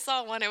that. I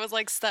saw one. It was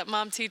like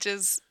stepmom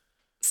teaches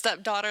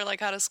stepdaughter like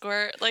how to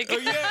squirt. Like Oh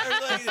yeah, or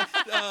like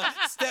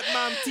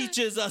stepmom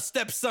teaches a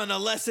stepson a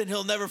lesson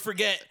he'll never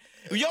forget.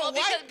 Yo, well,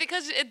 why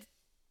because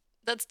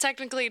that's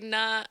technically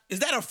not. is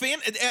that a fan?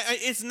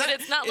 It's not.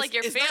 But it's not like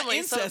your it's not family, so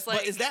incest, it's but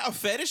like- is that a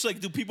fetish? Like,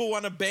 do people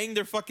want to bang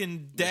their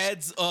fucking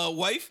dad's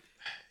wife?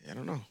 I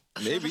don't know.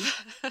 Maybe.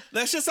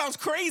 That shit sounds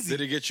crazy. Did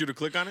it get you to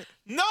click on it?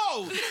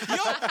 No,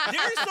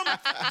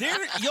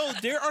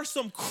 there are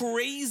some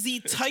crazy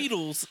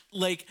titles.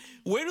 Like,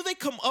 where do they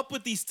come up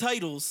with these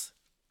titles?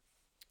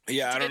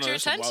 Yeah, I don't Get know. your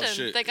That's some wild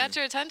attention. shit. They got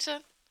your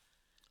attention.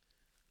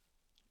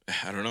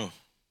 I don't know.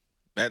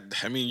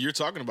 I mean, you're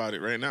talking about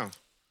it right now.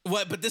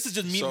 What? But this is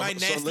just me, So, my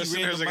nasty so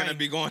listeners random are gonna mind.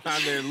 be going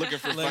on there looking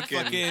for like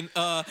fucking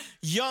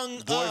young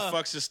boy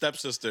fucks his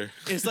stepsister.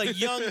 It's like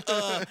young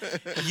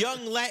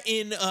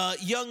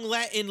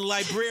Latin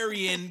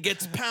librarian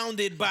gets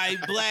pounded by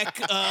black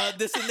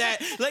this and that.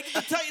 Like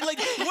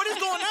what is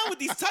going on with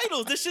these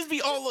titles? This should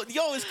be all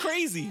it's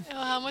crazy. Oh,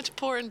 how much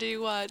porn do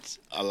you watch?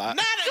 A lot.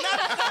 Not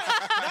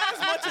as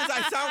much as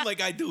I sound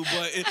like I do,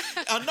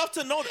 but enough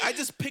to know. I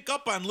just pick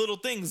up on little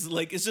things.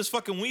 Like it's just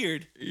fucking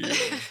weird. Yeah.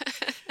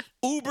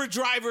 Uber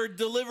driver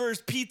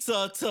delivers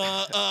pizza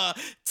to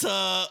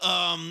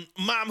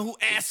mom who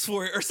asks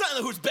for it, or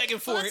something who's begging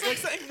for it. Like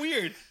something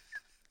weird.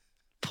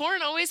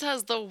 Porn always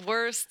has the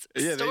worst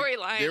Yeah,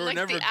 storyline. they were like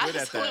never the good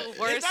at absolute that.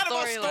 worst It's not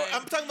about story. storyline.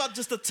 I'm talking about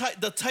just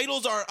the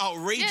titles are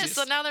outrageous. Yeah,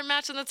 so now they're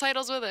matching the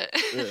titles with it.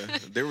 Yeah.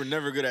 They were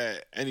never good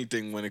at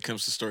anything when it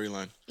comes to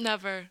storyline.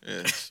 Never.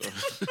 Yeah. So.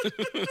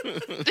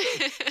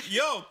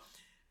 Yo,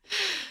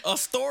 a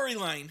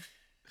storyline.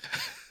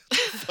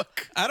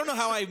 I don't know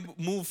how I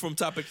move from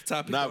topic to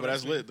topic. Nah, though. but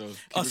that's lit though.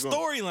 A Keep it going.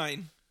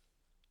 storyline.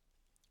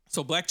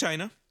 So Black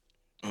China.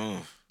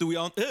 Oh, Do we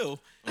all? Ew.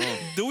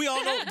 Do we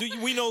all know?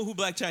 We know who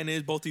Black China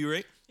is? Both of you,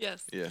 right?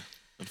 Yes. yeah.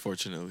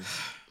 Unfortunately.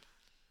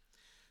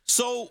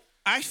 So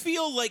I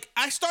feel like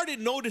I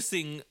started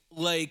noticing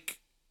like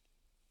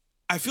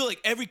I feel like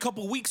every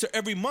couple weeks or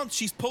every month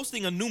she's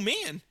posting a new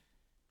man.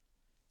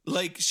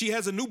 Like she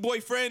has a new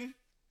boyfriend.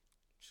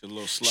 She's a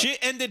little slut. Shit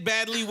ended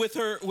badly with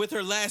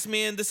her last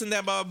man, this and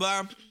that, blah,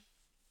 blah, blah.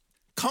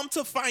 Come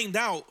to find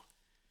out,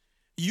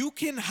 you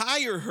can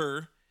hire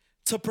her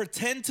to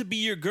pretend to be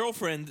your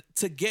girlfriend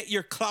to get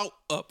your clout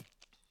up.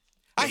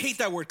 I hate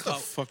that word clout.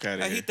 fuck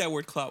outta I here. hate that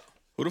word clout.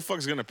 Who the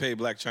fuck's gonna pay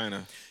Black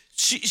China?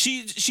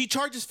 She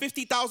charges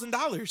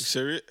 $50,000.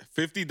 Serious?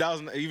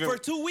 $50,000 even For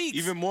 2 weeks.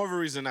 Even more of a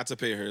reason not to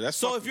pay her. That's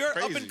So if you're an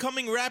crazy. up and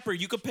coming rapper,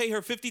 you could pay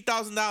her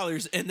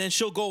 $50,000, and then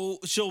she'll go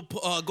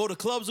to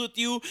clubs with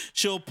you.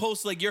 She'll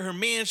post like you're her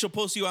man. She'll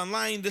post you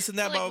online, this and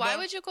that. Like, blah, blah, why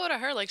blah. would you go to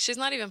her? Like, she's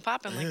not even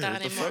popping like that what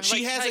the anymore. fuck?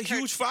 She Like, has a her-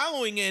 huge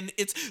following, and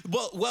it's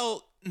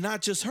well,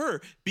 not just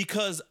her,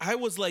 because I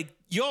was like,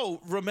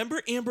 yo,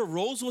 remember Amber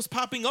Rose was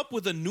popping up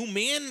with a new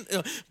man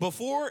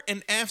before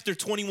and after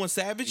 21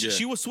 Savage? Yeah.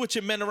 She was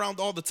switching men around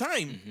all the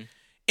time.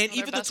 And Well,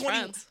 even they're best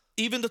friends.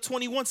 even the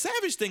 21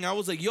 Savage thing, I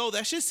was like, yo,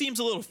 that shit seems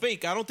a little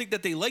fake. I don't think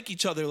that they like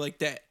each other like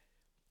that.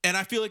 And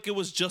I feel like it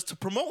was just to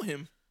promote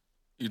him.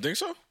 You think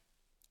so?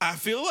 I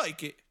feel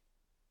like it.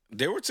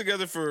 They were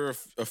together for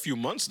a few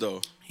months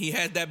though. He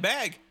had that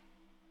bag.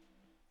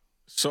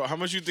 So how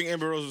much you think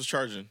Amber Rose was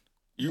charging?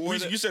 More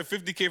than- You said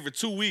 $50K for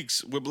 2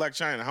 weeks with Black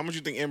China. How much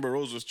you think Amber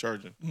Rose was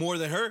charging? More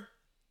than her.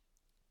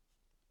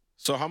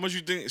 So how much you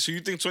think? So you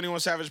think 21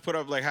 Savage put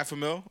up like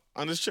 $500,000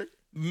 on this chick?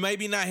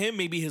 Maybe not him,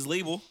 maybe his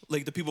label,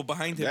 like the people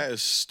behind him. That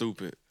is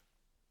stupid.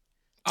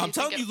 I'm you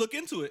telling think you, look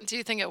into it. Do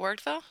you think it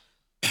worked though?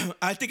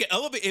 I think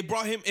it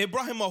brought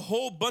him a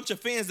whole bunch of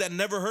fans that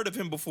never heard of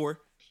him before.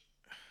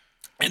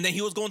 And then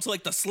he was going to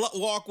like the slut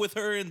walk with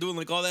her and doing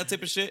like all that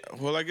type of shit.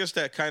 Well, I guess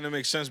that kind of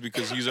makes sense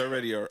because he's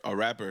already a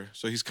rapper,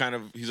 so he's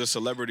a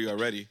celebrity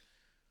already.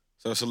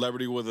 So a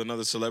celebrity with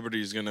another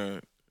celebrity is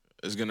gonna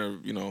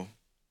you know.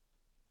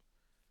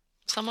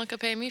 Someone could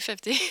pay me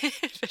 50.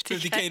 50K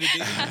to date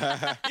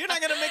him. You're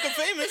not gonna make him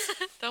famous.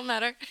 Don't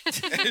matter. It's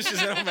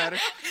just it don't matter.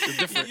 It's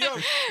different. Yo,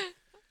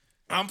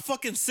 I'm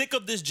fucking sick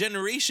of this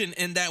generation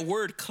and that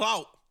word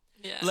clout.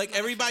 Yeah. Like not a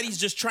everybody's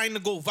just trying to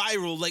go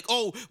viral. Like,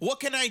 oh, what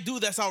can I do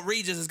that's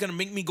outrageous? It's gonna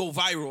make me go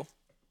viral.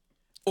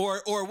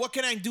 Or what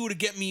can I do to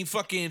get me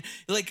fucking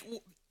like?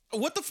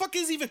 What the fuck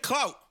is even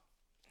clout?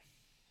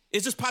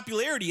 It's just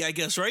popularity, I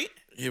guess, right?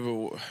 Yeah,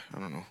 but I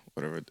don't know.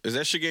 Whatever. Is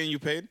that shit getting you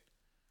paid?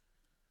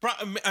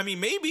 I mean,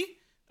 maybe.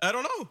 I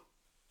don't know.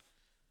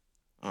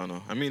 I don't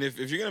know. I mean, if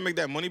you're gonna make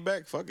that money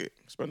back, fuck it.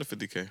 Spend the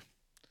 $50K.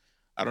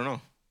 I don't know.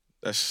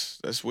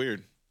 That's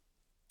weird.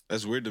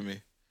 That's weird to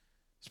me.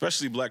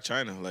 Especially Black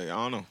China. Like, I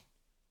don't know.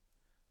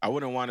 I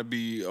wouldn't want to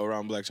be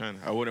around Black China.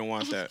 I wouldn't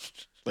want that.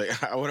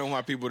 Like, I wouldn't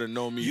want people to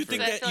know me. You for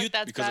think I that feel like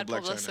that's because of bad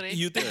Black China. publicity.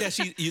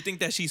 You think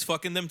that she's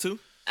fucking them too?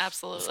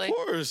 Absolutely. Of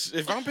course.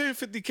 If I'm paying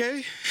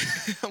 $50K,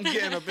 I'm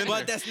getting up in But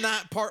there. that's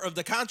not part of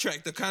the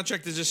contract. The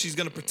contract is just she's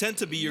gonna pretend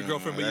to be your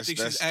girlfriend, but you think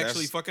she's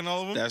actually fucking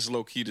all of them? That's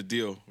low key the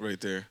deal right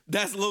there.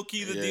 That's low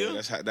key the deal.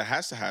 That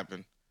has to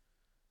happen.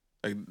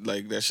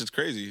 Like that shit's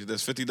crazy.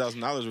 That's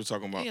 $50,000 we're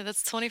talking about. Yeah,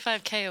 that's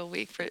 $25K a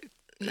week for.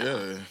 No.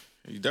 Yeah,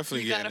 you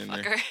definitely You gotta getting in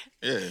fuck there.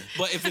 her. Yeah.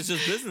 But if it's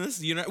just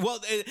business, you know. Well,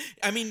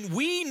 I mean,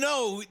 we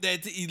know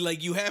that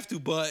like you have to,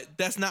 but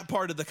that's not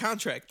part of the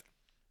contract.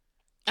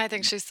 I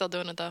think she's still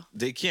doing it though.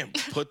 They can't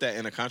put that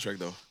in a contract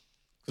though,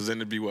 because then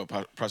it'd be what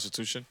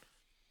prostitution.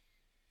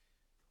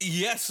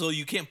 Yes, so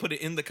you can't put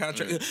it in the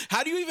contract.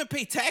 How do you even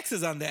pay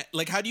taxes on that?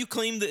 Like, how do you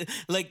claim that?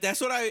 Like,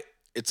 that's what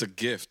It's a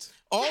gift.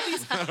 all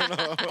these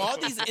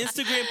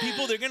Instagram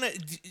people, they're gonna.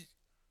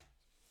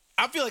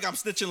 I feel like I'm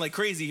snitching like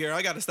crazy here.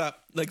 I gotta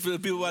stop. Like, for the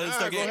people that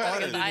start go getting ahead.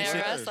 audited The and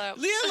shit. IRS up.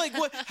 Yeah, like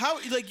what? How?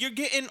 Like you're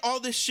getting all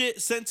this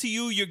shit sent to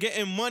you. You're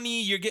getting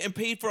money. You're getting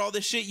paid for all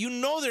this shit. You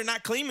know they're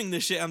not claiming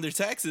this shit on their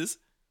taxes.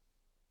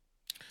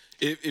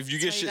 If you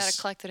get So you gotta shit,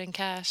 collect it in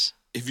cash.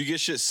 if you get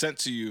shit sent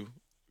to you,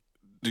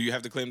 do you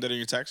have to claim that in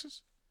your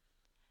taxes?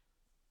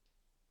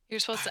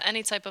 You're supposed to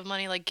any type of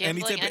money, like Any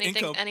gambling, type of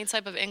anything, income. any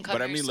type of income.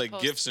 But I you're mean, like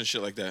supposed- gifts and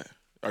shit like that.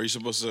 Are you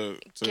supposed to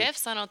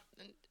Gifts? I don't.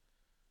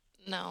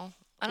 No,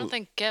 I don't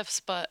think gifts.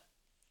 But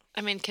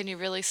I mean, can you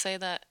really say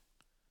that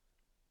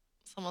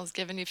someone's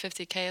giving you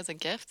 $50K as a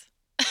gift,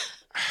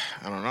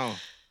 I don't know.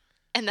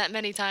 and that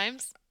many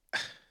times?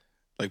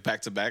 Like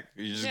back to back,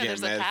 you just Yeah,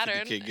 getting there's a mad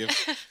pattern. $50K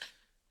gifts.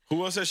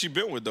 Who else has she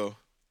been with though?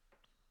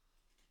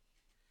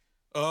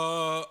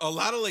 A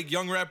lot of like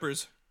young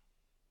rappers.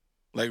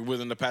 Like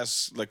within the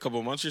past like couple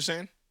of months, you're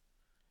saying?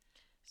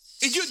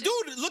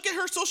 Dude, look at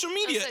her social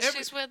media.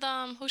 She's with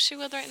who's she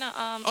with right now?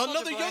 Another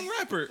Soulja Boy. young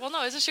rapper. Well,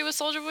 no, isn't she with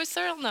Soldier Boy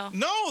still? No.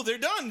 No, they're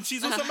done.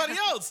 She's with somebody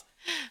else.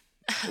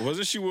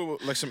 Wasn't she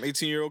with like some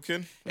 18-year-old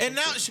kid? And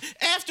now,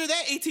 after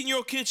that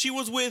 18-year-old kid, she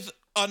was with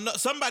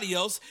somebody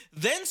else.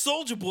 Then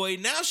Soldier Boy.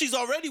 Now she's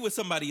already with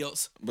somebody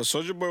else. But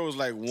Soulja Boy was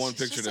like one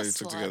She's picture just that a they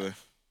took slut. together.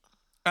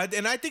 I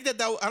don't think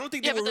that I don't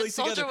think Yeah, they were but then really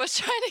Soldier together. was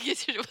trying to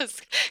get you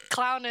was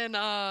clowning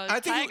I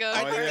think, Tyga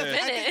I, for think a that-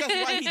 I think that's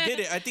minute. why he did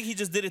it. I think he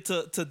just did it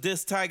to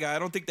diss Tyga. I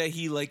don't think that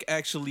he like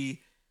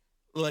actually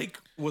like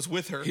was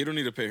with her. He don't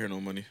need to pay her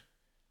no money.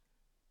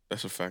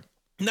 That's a fact.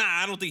 Nah,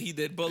 I don't think he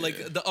did. But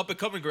like the up and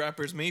coming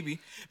rappers, maybe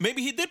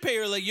he did pay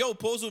her like, yo,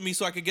 pose with me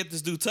so I could get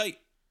this dude tight.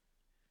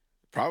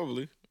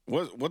 Probably.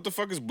 What the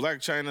fuck is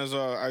Black China's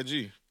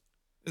IG?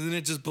 Isn't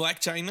it just Black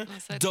China?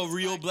 said The it's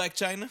real Black. Black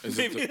China? Is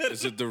Maybe.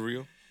 it the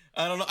real?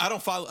 I don't know. I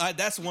don't follow.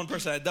 That's one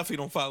person I definitely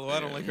don't follow. I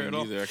don't like her me at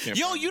all. neither. I can't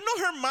Yo, find you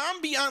know her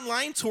mom be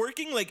online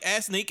twerking like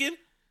ass naked?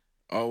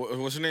 Oh,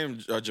 what's her name?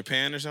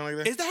 Japan or something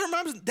like that? Is that her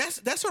mom's?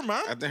 That's her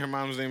mom? I think her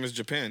mom's name is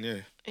Japan. Yeah.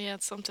 Yeah,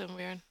 it's something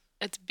weird.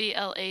 It's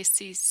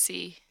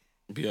BLACC.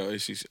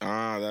 BLACC.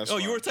 Ah, that's. Oh,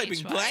 why. you were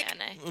typing black?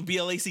 HYNA.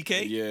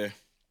 BLACK? Yeah.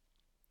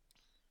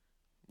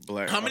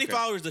 Black. How many okay.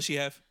 followers does she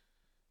have?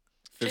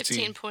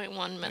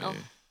 15.1 mil.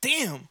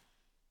 Damn.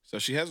 So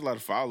she has a lot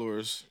of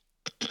followers.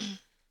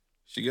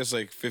 She gets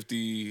like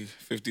 50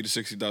 to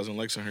 60,000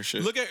 likes on her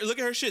shit. Look at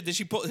her shit.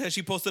 Has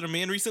she posted a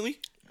man recently?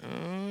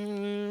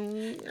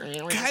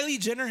 Kylie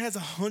Jenner has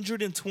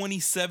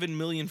 127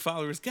 million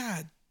followers.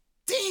 God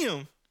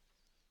damn.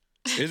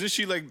 Isn't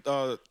she like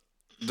the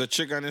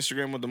chick on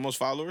Instagram with the most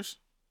followers?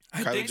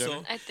 I Kylie think Jenner?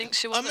 so. I think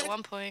she was Ima- at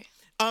one point.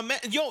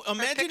 Imagine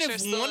picture if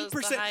still is the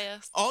 1%,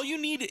 highest. all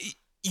you need,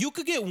 you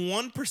could get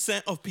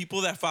 1% of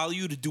people that follow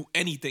you to do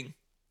anything.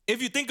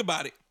 If you think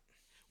about it,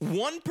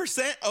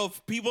 1%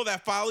 of people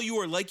that follow you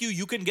or like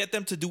you can get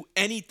them to do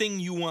anything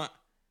you want.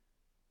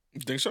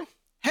 You think so?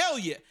 Hell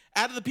yeah.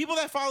 Out of the people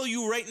that follow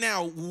you right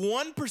now,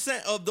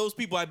 1% of those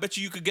people, I bet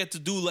you could get to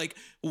do like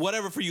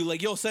whatever for you.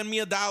 Like, yo, send me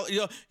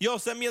 $1. Yo,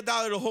 send me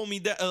 $1 to hold me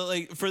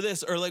like for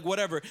this or like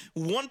whatever.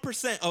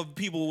 1% of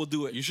people will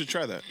do it. You should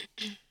try that.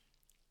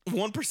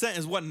 1%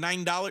 is what,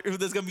 $9? If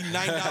there's gonna be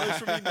 $9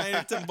 for me,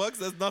 $9 or $10,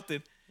 that's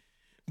nothing.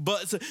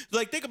 But so,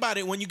 like, think about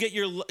it. When you get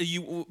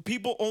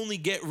people only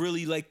get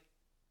really like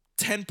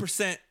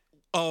 10%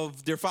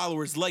 of their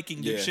followers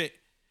liking their Yeah. shit,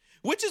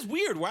 which is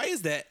weird. Why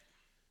is that?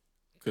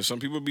 Because some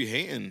people be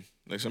hating.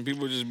 Like some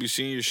people just be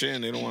seeing your shit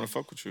and they don't want to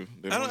fuck with you.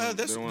 They I don't wanna- know.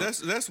 they don't wanna-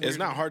 That's weird. It's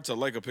not hard to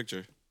like a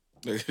picture.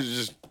 Like,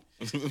 it's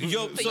just.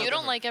 Yo, But so- you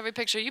don't like every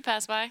picture you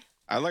pass by.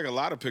 I like a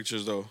lot of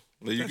pictures though.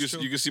 Like That's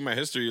true. you can see my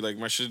history. Like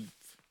my shit.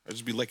 I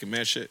just be liking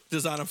mad shit.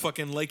 just on a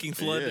fucking liking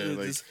flood. Yeah,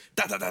 like- just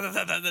just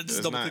It's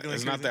double not. clicking like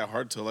It's not crazy. that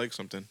hard to like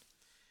something.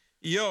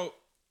 Yo,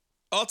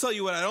 I'll tell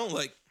you what I don't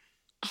like.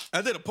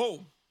 I did a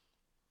poll,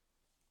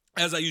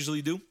 as I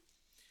usually do.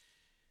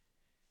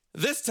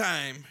 This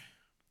time,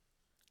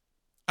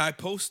 I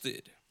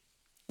posted.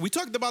 We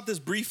talked about this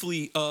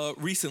briefly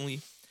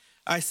recently.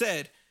 I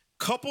said,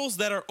 couples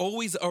that are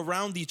always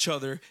around each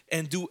other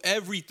and do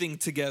everything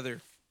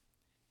together.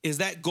 Is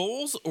that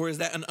goals or is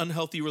that an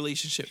unhealthy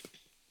relationship?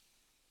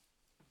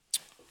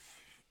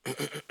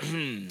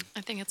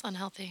 I think it's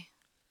unhealthy.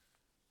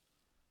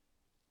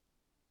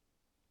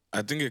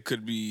 I think it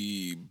could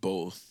be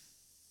both,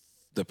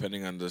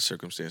 depending on the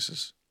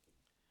circumstances.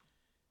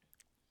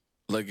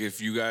 Like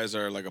if you guys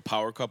are like a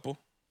power couple,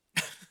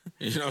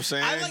 you know what I'm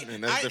saying?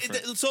 And that's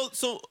different.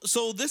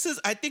 So this is,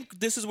 I think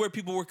this is where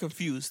people were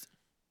confused.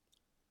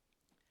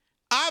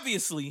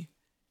 Obviously,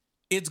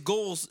 it's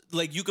goals.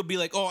 Like you could be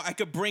like, oh, I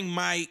could bring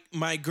my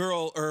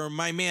girl or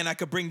my man, I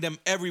could bring them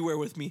everywhere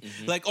with me.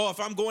 Mm-hmm. Like, oh, if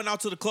I'm going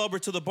out to the club or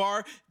to the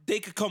bar, they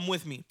could come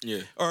with me.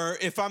 Yeah. Or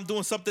if I'm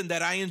doing something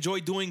that I enjoy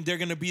doing, they're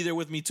gonna be there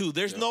with me too.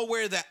 There's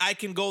nowhere that I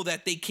can go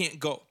that they can't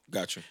go.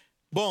 Gotcha.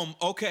 Boom.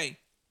 Okay.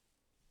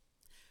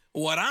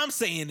 What I'm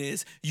saying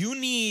is you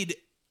need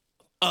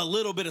a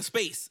little bit of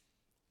space.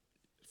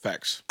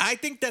 Facts. I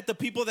think that the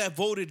people that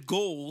voted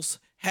goals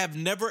have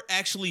never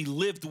actually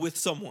lived with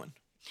someone.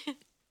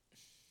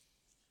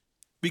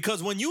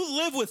 Because when you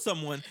live with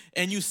someone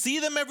and you see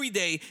them every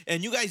day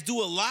and you guys do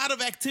a lot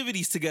of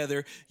activities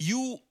together,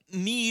 you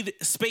need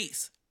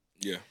space.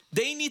 Yeah.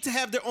 They need to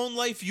have their own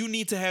life. You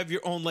need to have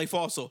your own life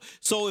also.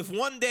 So if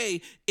one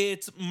day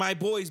it's my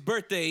boy's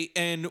birthday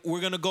and we're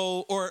going to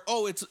go, or,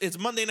 oh, it's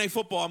Monday Night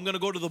Football, I'm going to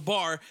go to the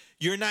bar.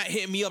 You're not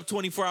hitting me up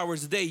 24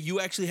 hours a day.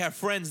 You actually have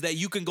friends that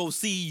you can go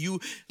see.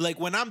 You, like,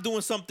 when I'm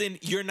doing something,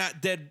 you're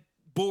not dead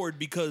bored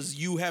because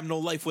you have no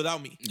life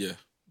without me. Yeah.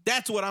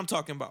 That's what I'm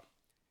talking about.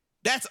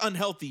 That's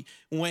unhealthy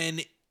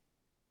when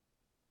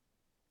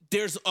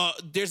there's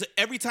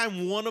every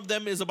time one of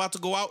them is about to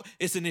go out,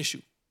 it's an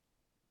issue.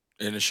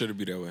 And it shouldn't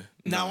be that way.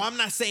 Now, No. I'm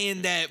not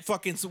saying that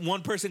fucking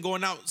one person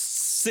going out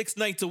 6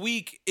 nights a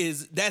week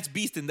that's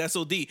beasting. That's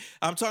OD.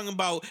 I'm talking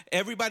about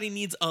everybody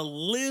needs a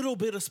little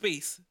bit of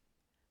space.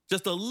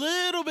 Just a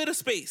little bit of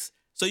space.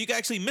 So you can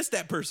actually miss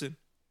that person.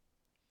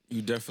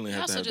 You definitely You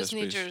have to also have that just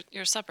need space.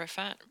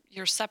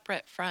 your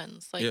separate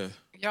friends. Like Yeah.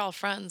 you're all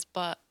friends,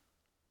 but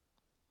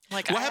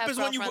like What I have happens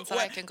when you- girlfriends that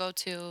I can go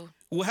to.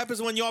 What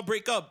happens when y'all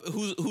break up?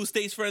 Who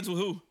stays friends with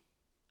who?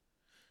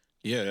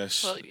 Yeah,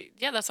 that's Well,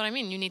 yeah, that's what I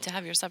mean. You need to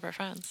have your separate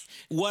friends.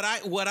 What I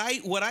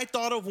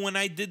thought of when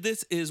I did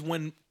this is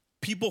when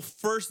people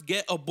first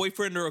get a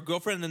boyfriend or a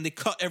girlfriend and then they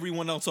cut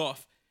everyone else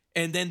off.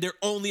 And then they're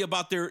only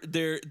about their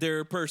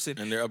person.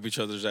 and they're up each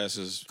other's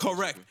asses.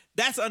 Correct.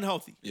 That's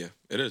unhealthy, Yeah,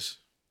 it is.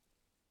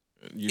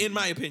 in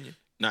my opinion.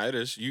 Nah, it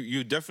is.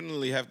 You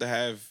definitely have to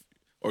have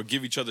or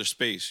give each other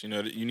space. You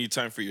know, you need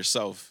time for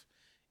yourself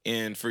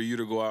and for you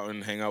to go out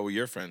and hang out with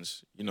your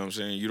friends. You know what I'm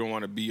saying? You don't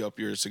want to be up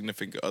your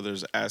significant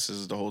other's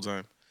asses the whole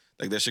time.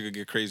 Like, that shit could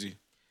get crazy.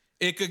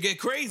 It could get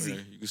crazy.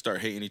 Okay? You can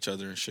start hating each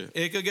other and shit.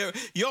 It could get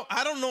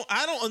I don't know.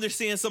 I don't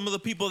understand some of the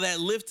people that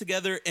live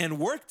together and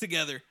work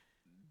together.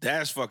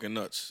 That's fucking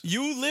nuts.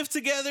 You live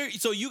together,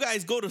 so you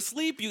guys go to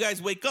sleep, you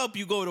guys wake up,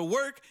 you go to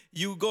work,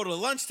 you go to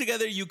lunch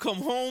together, you come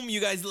home,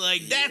 you guys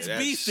like that's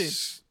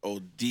beasting.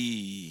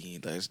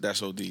 OD.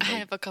 That's OD. I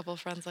have a couple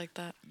friends like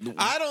that.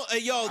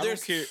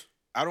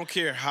 I don't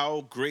care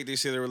how great they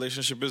say their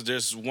relationship is.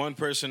 There's one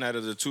person out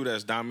of the two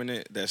that's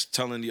dominant that's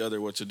telling the other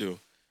what to do.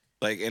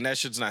 Like, and that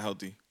shit's not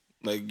healthy.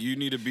 Like, you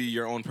need to be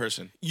your own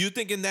person. You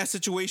think in that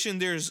situation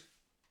there's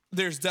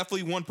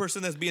definitely one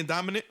person that's being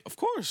dominant? Of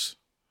course.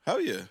 Hell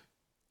yeah.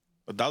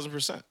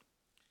 1,000%.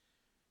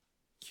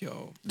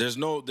 Yo. There's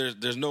no,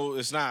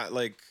 it's not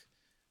like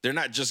they're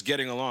not just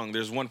getting along.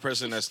 There's one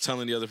person that's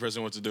telling the other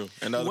person what to do.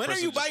 And the other when are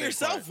person you just by staying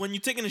yourself? quiet. When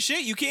you're taking a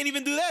shit, you can't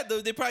even do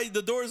that. They probably,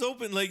 the door's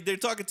open, like they're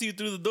talking to you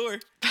through the door.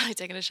 Probably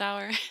taking a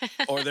shower.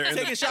 Or they're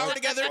Taking a shower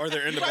together? Or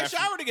they're in You the probably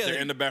bathroom. shower together.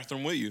 They're in the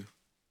bathroom with you.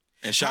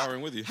 And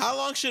showering with you. How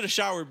long should a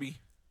shower be?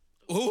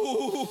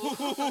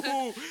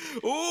 Ooh.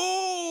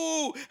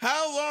 Ooh.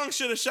 How long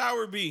should a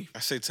shower be? I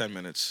say 10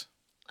 minutes.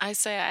 I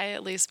say I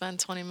at least spend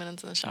 20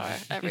 minutes in the shower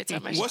every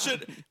time I shower. What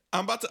should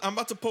I'm about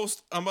to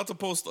post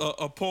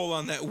a poll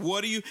on that.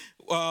 What do you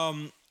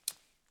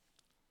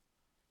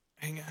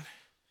hang on.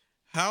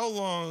 How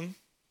long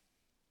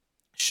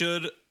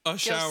should a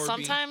shower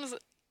sometimes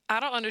I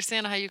don't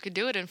understand how you could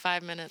do it in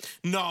 5 minutes.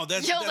 be? No,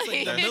 that's like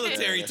the That's-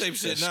 military that's- type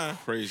shit. that's Nah.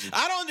 crazy.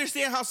 I don't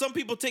understand how some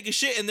people take a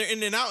shit and they're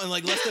in and out in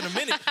like less than a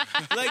minute.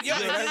 Like, yo,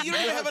 you don't even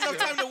have enough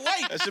time to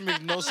wipe. That should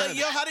make no sense. Like,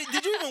 yo, how did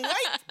you even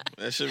wipe?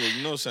 That should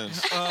make no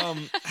sense.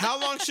 How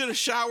long should a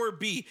shower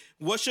be?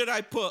 What should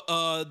I put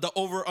the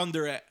over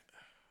under at?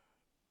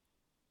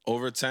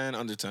 Over 10,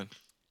 under 10.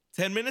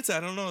 10 minutes? I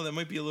don't know. That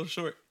might be a little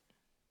short.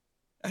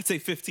 I'd say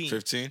 15.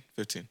 15?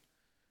 15.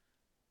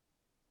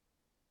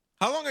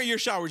 How long are your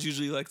showers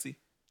usually, Lexi?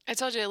 I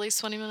told you at least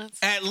 20 minutes.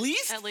 At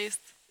least? At least.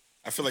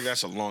 I feel like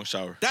that's a long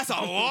shower. That's a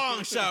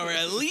long shower.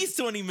 At least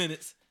 20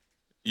 minutes.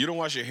 You don't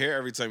wash your hair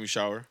every time you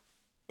shower.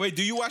 Wait,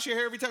 do you wash your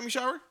hair every time you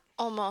shower?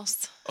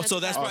 Almost. Oh,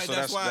 so that's Oh, why. so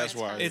that's that's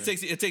why. why, It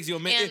yeah. takes you a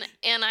minute.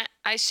 And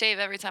I shave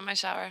every time I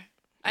shower.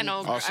 I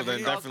know Also,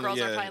 then girls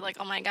definitely, are yeah. probably like,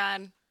 oh my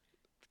God.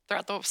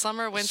 Throughout the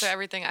summer, winter,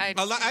 everything. I I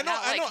know- do not I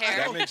like know-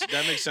 hair.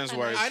 That makes sense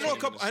why. it's I know a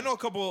 20 couple. minutes. I know a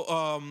couple.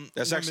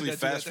 That's women actually that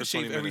do fast that for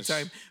shave 20 every minutes.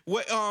 time.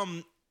 What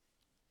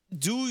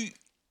do?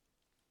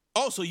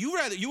 Oh, so you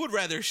would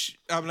rather?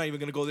 I'm not even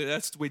gonna go there.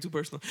 That's way too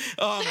personal.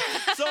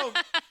 So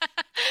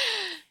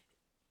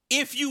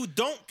if you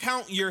don't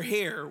count your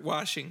hair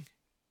washing,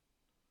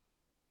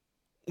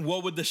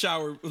 what would the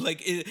shower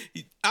like?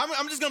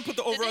 I'm just gonna put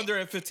the over under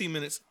at 15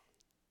 minutes.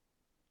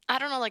 I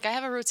don't know. Like, I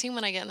have a routine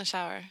when I get in the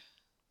shower.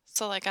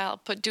 So, like, I'll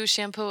do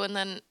shampoo and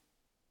then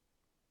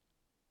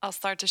I'll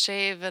start to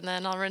shave and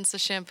then I'll rinse the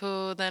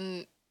shampoo.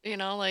 Then,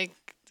 like,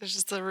 there's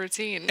just a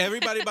routine.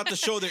 Everybody about to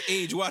show their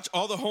age. Watch,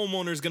 all the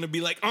homeowners gonna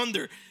be like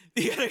under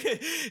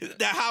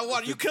that hot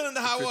water. You killing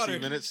the hot 15 water.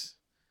 minutes.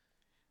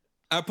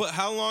 I put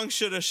how long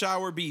should a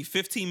shower be?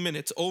 15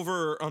 minutes,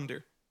 over or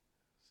under?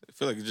 I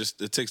feel like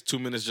it takes 2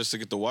 minutes just to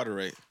get the water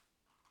right.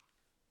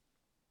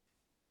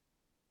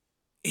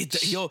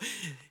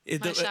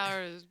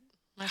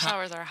 My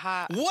showers are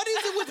hot. What is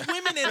it with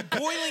women and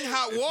boiling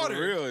hot water?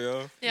 For real,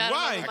 yo. Yeah, I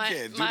Why? don't know, I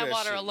can't do my that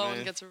water shit, alone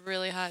man. gets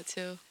really hot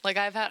too. Like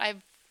I've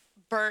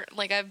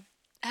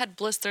had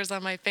blisters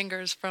on my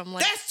fingers from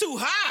like. That's too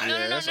hot.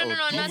 Yeah, that's no. OD.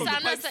 I'm From the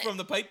not pipes, saying. from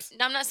the pipes.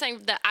 I'm not saying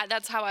that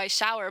that's how I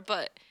shower,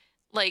 but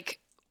like,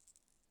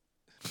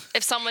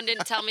 if someone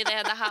didn't tell me they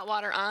had the hot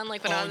water on,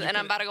 like when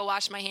I'm about to go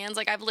wash my hands,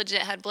 like I've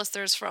legit had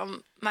blisters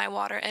from my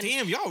water, and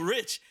Damn, y'all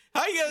rich.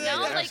 How you guys? No,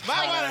 my like-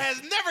 water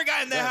has never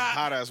gotten that That's hot.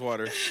 hot ass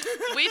water.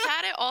 we've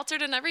had it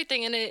altered and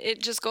everything, and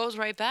it just goes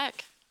right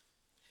back.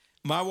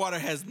 My water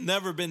has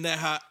never been that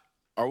hot.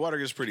 Our water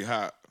gets pretty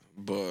hot,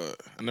 but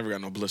I never got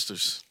no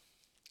blisters.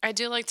 I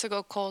do like to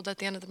go cold at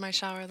the end of my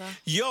shower though.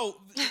 Yo,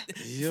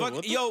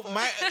 what the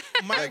my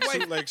Like,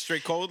 wife. like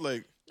straight cold,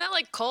 like Not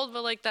like cold,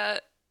 but like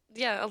that.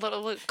 Yeah, a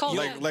little cold.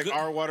 Yo, yeah. like good-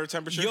 our water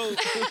temperature. Yo,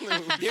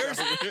 there's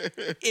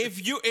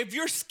if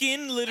your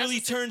skin literally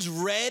turns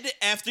red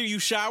after you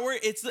shower,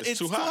 it's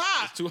too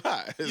hot. It's too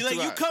hot. It's You like too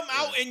you hot. come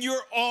out and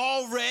you're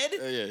all red.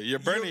 Yeah, you're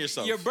burning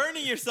yourself. You're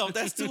burning yourself.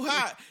 That's too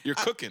hot. You're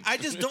cooking. I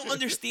just don't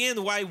understand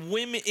why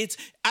women.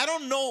 I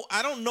don't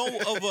know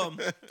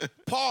of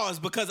pause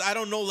because I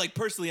don't know, like,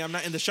 personally, I'm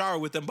not in the shower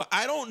with them, but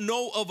I don't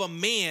know of a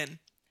man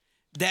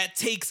that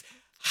takes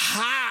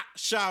hot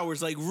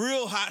showers, like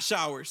real hot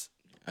showers.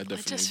 I It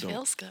definitely just don't.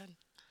 feels good.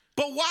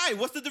 But why?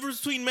 What's the difference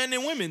between men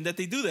and women that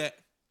they do that?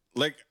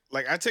 Like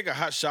I take a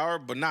hot shower,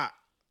 but not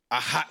a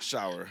hot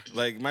shower.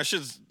 Like my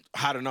shit's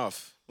hot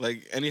enough.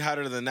 Like any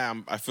hotter than that,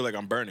 I feel like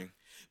I'm burning.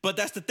 But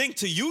that's the thing.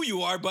 To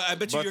you are. But I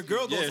bet you But your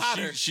girl goes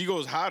hotter. She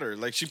goes hotter.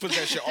 Like she puts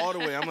that shit all the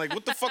way. I'm like,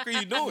 what the fuck are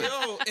you doing?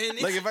 Yo, and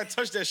it's- Like if I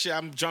touch that shit,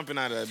 I'm jumping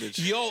out of that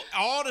bitch. Yo,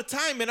 all the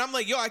time, and I'm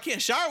like, yo, I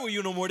can't shower with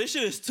you no more. This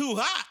shit is too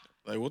hot.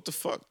 Like what the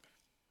fuck?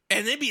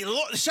 And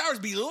the showers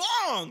be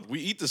long. We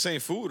eat the same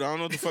food. I don't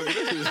know what the fuck it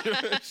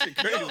is. Shit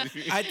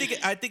crazy.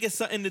 I think it's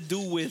something to do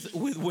with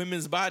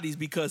women's bodies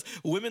because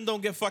women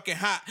don't get fucking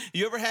hot.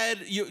 You ever had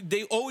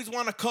they always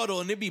want to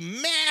cuddle and it be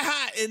mad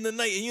hot in the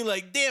night and you're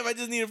like, damn, I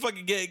just need to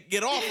fucking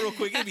get off real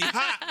quick. It be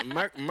hot.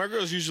 My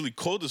girl's usually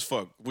cold as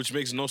fuck, which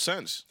makes no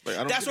sense. Like, I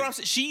don't. That's what I'm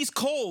saying. She's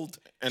cold.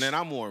 And then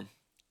I'm warm.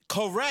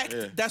 Correct.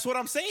 Yeah. That's what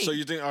I'm saying. So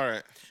you think, all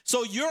right.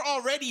 So you're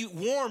already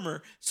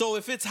warmer. So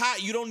if it's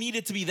hot, you don't need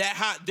it to be that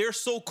hot. They're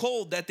so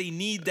cold that they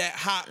need that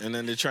hot. And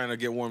then they're trying to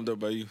get warmed up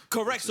by you.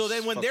 Correct. So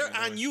then when they're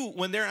on you,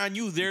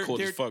 they're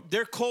cold as fuck.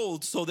 they're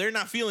cold, so they're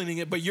not feeling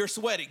it, but you're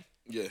sweating.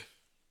 Yeah.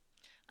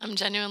 I'm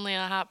genuinely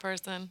a hot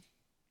person.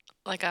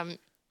 Like I'm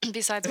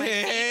besides my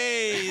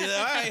Hey,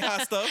 all right,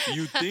 hot stuff.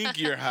 You think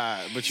you're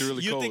hot, but you're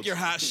really cold. You think you're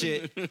hot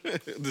shit.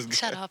 This guy.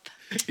 Shut up.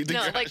 You think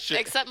No, you're like hot shit.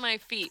 except my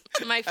feet.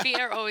 My feet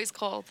are always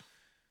cold.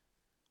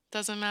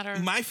 Doesn't matter.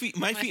 My feet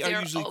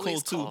are usually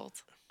always cold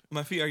too.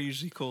 My feet are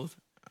usually cold.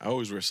 I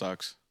always wear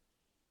socks.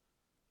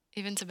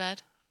 Even to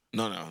bed.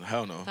 No,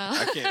 hell no.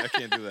 I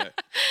can't do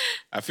that.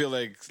 I feel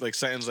like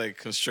something's like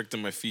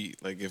constricting my feet.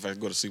 Like if I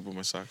go to sleep with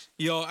my socks.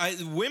 Yo,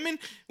 women,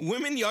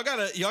 y'all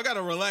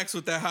gotta relax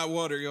with that hot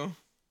water, yo.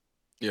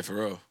 Yeah, for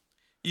real.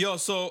 Yo,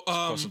 so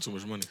Costing too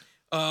much money.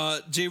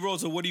 Jay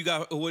Rosa, what do you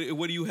got?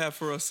 What do you have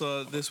for us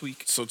this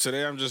week? So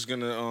today I'm just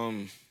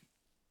gonna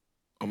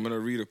I'm gonna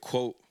read a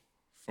quote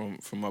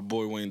from my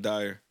boy Wayne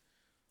Dyer.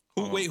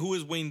 Who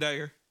is Wayne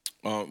Dyer?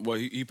 Well,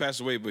 he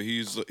passed away, but he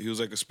was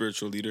like a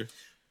spiritual leader.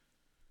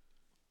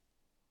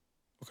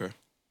 Okay.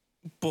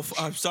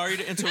 I'm sorry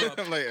to interrupt.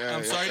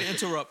 I'm sorry to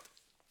interrupt.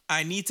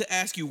 I need to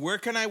ask you, where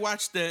can I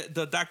watch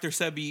the Dr.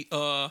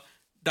 Sebi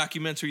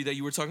documentary that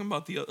you were talking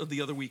about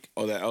the other week?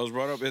 Oh, that I was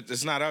brought up.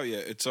 It's not out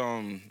yet. It's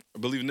I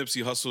believe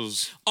Nipsey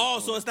Hussle's. Oh,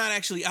 so it's not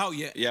actually out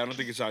yet. Yeah, I don't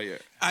think it's out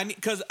yet.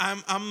 Because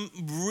I'm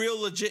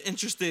real legit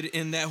interested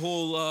in that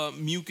whole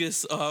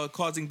mucus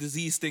causing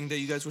disease thing that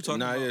you guys were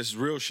talking about. Nah, it's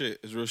real shit.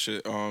 It's real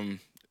shit.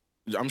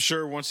 I'm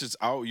sure once it's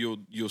out,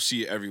 you'll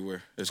see it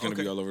everywhere. It's gonna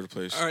be all over the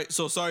place. All right.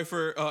 So sorry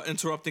for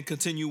interrupting.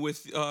 Continue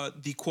with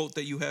the quote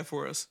that you have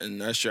for us. And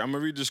that's true. I'm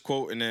gonna read this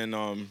quote, and then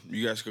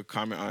you guys could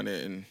comment on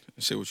it and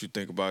say what you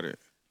think about it.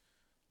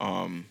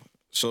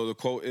 So the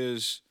quote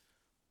is,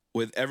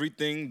 "With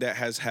everything that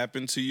has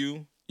happened to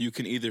you, you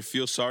can either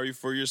feel sorry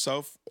for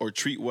yourself or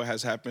treat what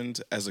has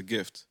happened as a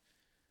gift.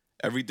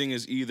 Everything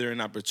is either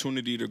an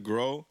opportunity to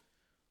grow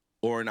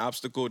or an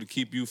obstacle to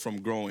keep you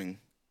from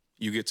growing.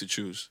 You get to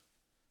choose."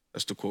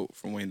 That's the quote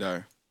from Wayne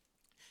Dyer.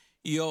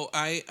 Yo,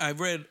 I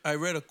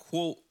read a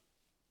quote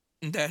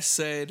that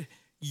said,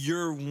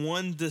 "You're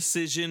one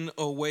decision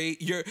away.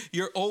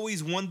 You're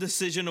always one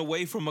decision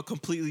away from a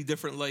completely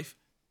different life."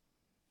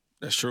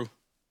 That's true.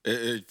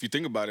 If you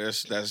think about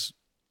it, that's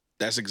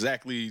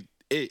exactly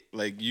it.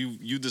 Like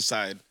you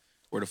decide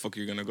where the fuck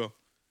you're gonna go.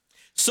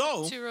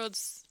 So Two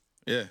roads.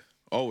 Yeah,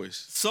 always.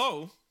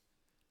 So,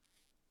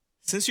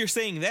 since you're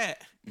saying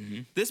that,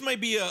 this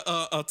might be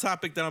a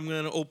topic that I'm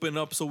going to open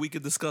up so we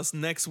could discuss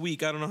next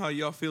week. I don't know how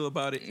y'all feel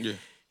about it. Yeah.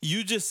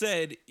 You just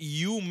said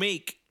you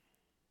make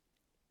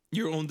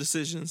your own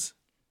decisions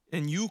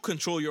and you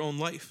control your own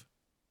life.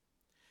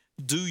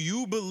 Do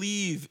you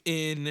believe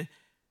in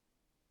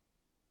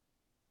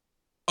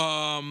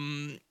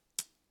not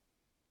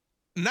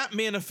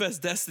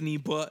manifest destiny,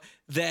 but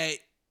that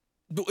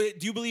do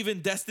you believe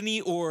in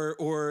destiny or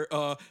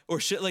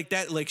shit like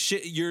that? Like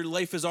shit, your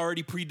life is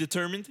already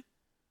predetermined?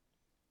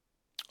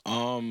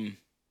 I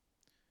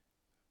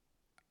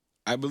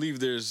believe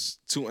there's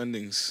two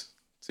endings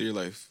to your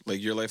life.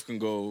 Like your life can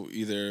go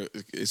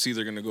it's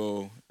either gonna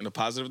go in a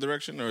positive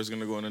direction or it's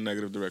gonna go in a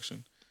negative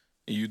direction.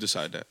 And you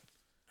decide that.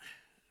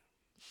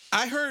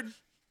 I heard.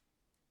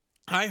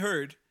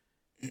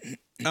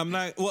 I'm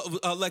not. Well,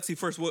 Lexi,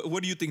 first,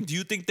 what do you think? Do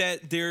you think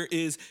that there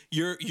is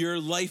your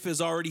life is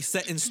already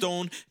set in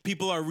stone?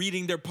 People are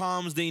reading their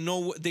palms. They know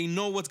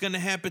what's gonna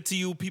happen to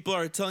you. People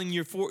are telling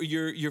your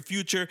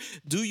future.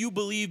 Do you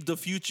believe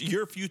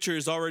your future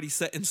is already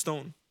set in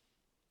stone?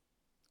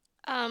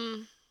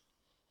 I'm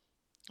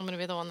gonna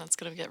be the one that's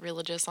gonna get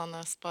religious on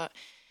this, but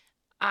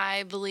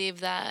I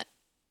believe that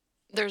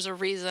there's a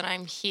reason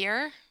I'm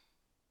here,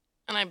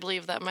 and I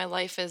believe that my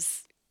life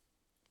is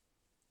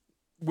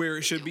Where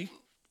it should be?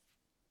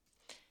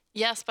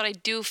 yes, but I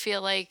do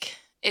feel like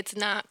it's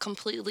not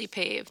completely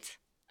paved.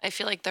 I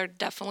feel like there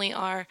definitely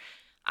are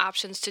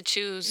options to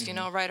choose,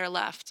 right or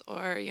left,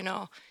 or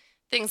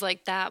things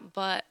like that.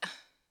 But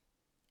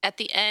at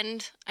the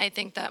end, I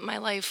think that my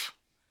life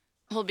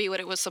will be what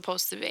it was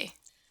supposed to be.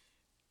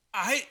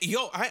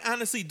 I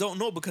honestly don't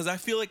know because I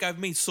feel like I've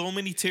made so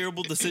many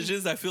terrible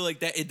decisions. I feel like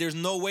that there's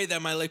no way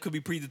that my life could be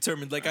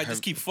predetermined. Like I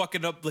just keep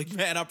fucking up like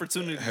mad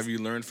opportunities. Have you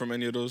learned from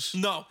any of those?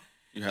 No.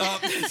 You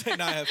have.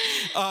 No, I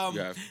have.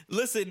 You have.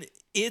 Listen,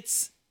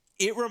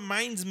 it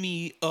reminds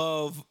me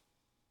of,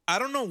 I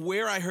don't know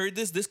where I heard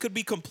this. This could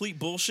be complete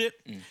bullshit.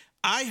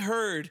 I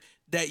heard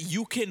that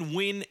you can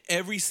win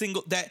every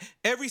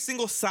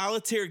single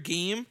solitaire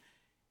game.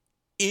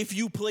 If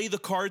you play the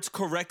cards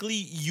correctly,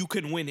 you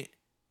can win it.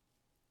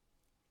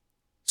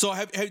 So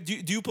do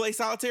you play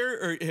solitaire,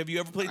 or have you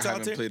ever played I solitaire?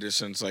 haven't played it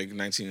since like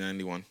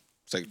 1991.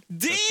 It's like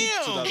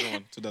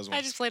Damn! 2001.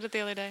 I just played it the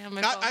other day on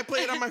my phone. I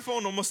play it on my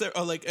phone almost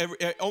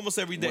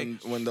every day.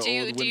 When the do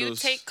you old do you Windows.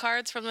 take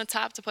cards from the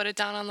top to put it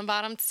down on the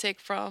bottom to take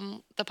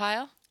from the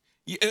pile?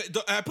 Yeah,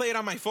 I play it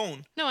on my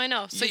phone. No, I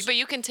know. So, but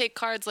you can take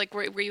cards like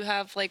where you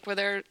have like where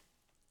they're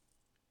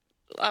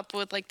up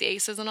with like the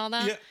aces and all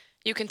that. Yeah.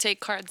 You can take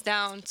cards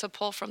down to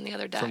pull from the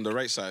other deck. From the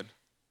right side.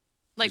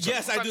 like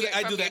Yes, I from do your- that.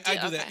 I from do your that. I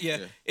deal. do that. Okay. Yeah.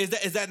 Yeah.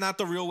 Is that not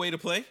the real way to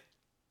play?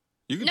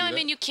 You can No, do I that.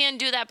 mean you can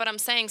do that, but I'm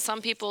saying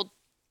some people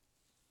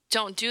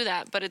don't do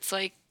that. But it's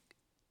like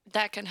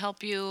that can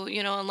help you,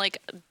 you know, and like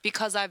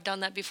because I've done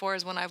that before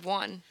is when I've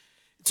won.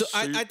 So, So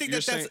I think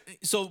you're that's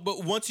so.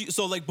 But once you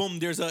like boom,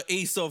 there's a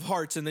ace of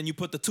hearts, and then you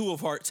put the 2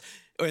 of hearts,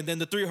 and then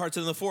the 3 hearts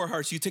and the 4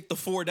 hearts. You take the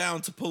 4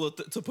 down to pull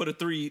to put a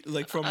 3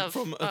 like from Of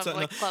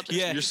like clubs or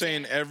yeah. You're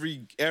saying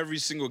every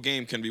single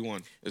game can be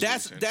won. is what you're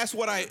saying. That's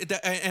what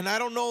and I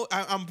don't know.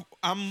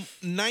 I'm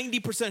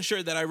 90%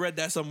 sure that I read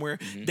that somewhere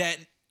that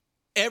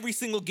every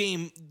single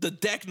game, the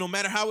deck, no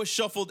matter how it's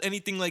shuffled,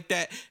 anything like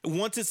that,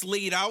 once it's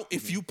laid out,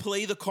 if you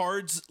play the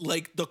cards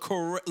like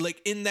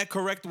in that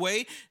correct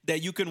way,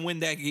 that you can win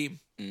that game.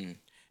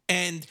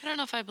 And I don't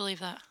know if I believe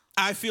that.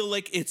 I feel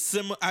like it's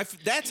similar.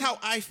 That's how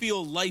I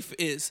feel life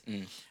is.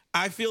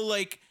 I feel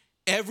like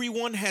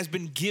everyone has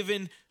been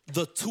given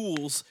the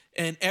tools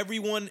and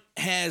everyone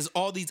has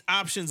all these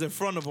options in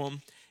front of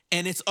them,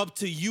 and it's up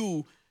to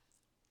you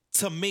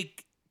to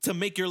make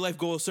your life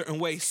go a certain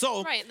way.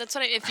 So Right. That's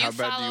what if you How bad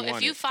do you follow want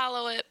if you it?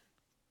 follow it.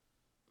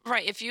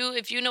 Right. If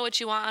you know what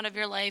you want out of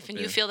your life and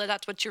you Yeah. feel that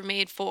that's what you're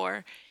made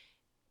for,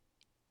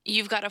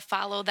 you've got to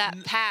follow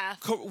that path.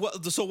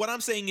 So what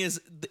I'm saying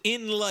is,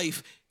 in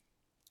life,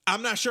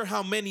 I'm not sure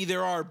how many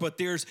there are, but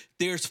there's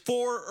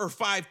 4 or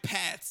 5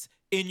 paths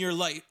in your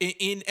life,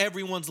 in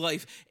everyone's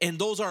life, and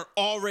those are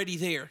already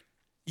there.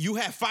 You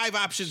have 5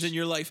 options in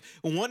your life.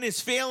 One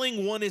is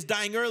failing, one is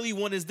dying early,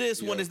 one is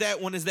this, one is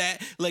that, one is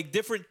that, like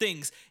different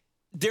things.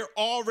 They're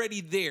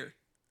already there.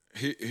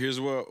 Here's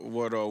what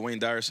Wayne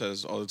Dyer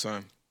says all the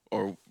time,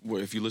 or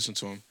if you listen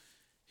to him,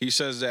 he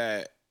says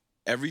that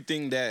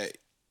everything that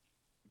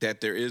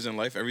there is in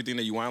life, everything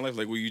that you want in life,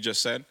 like what you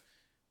just said,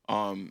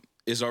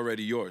 is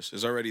already yours.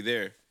 It's already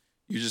there.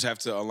 You just have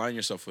to align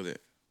yourself with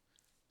it.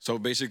 So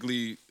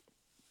basically,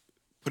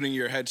 putting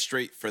your head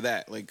straight for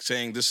that, like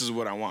saying this is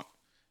what I want,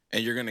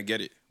 and you're gonna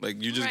get it.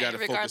 Like you just Right, gotta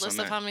focus regardless on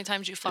of that. how many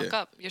times you fuck Yeah.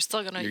 up, you're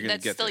still gonna. You're gonna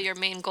That's get still there. your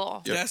main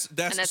goal. Yep. That's And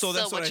that's so still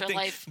that's what what I your think.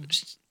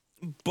 life.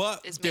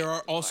 But is there made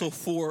are also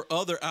for. 4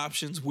 other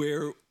options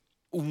where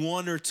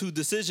 1 or 2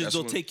 decisions That's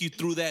will when- take you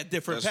through that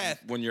different That's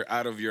path. when you're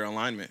out of your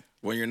alignment.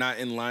 When you're not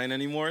in line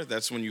anymore,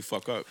 that's when you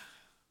fuck up.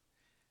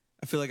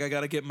 I feel like I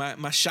gotta get my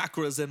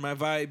chakras and my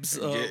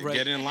vibes right.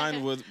 Get in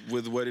line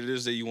with what it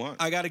is that you want.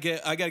 I gotta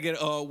get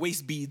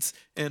waist beads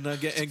and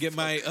get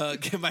my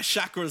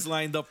chakras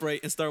lined up right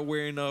and start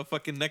wearing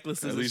fucking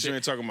necklaces. At and least shit. you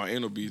ain't talking about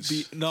anal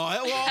beads. No,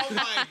 oh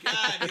my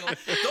god,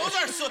 yo. Those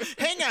are so.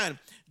 Hang on.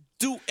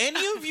 Do any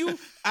of you?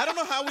 I don't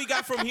know how we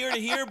got from here to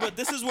here, but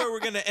this is where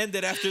we're gonna end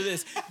it after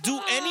this. Do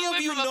any of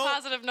Went you from know? a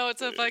positive note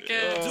to fucking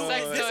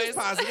sex This is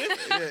toys.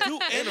 positive. Do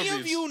any Anal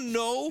of beads. you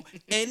know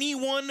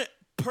anyone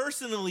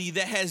personally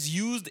that has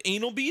used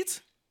anal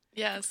beads?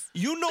 Yes.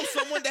 You know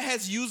someone that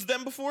has used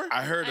them before?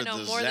 I heard I a know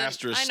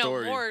disastrous I know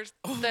story. more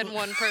than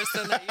one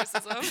person that uses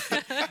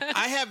them.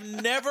 I have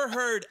never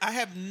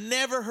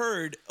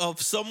heard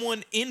of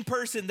someone in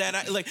person that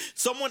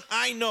someone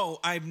I know.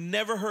 I've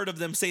never heard of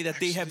them say that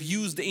they have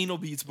used anal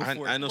beads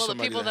before. I know Well, the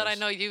somebody people that I has.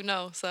 know, you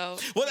know. So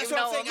Well, that's you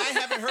what I'm know saying. them. I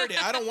haven't heard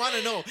it. I don't want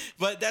to know.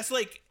 But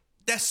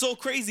that's so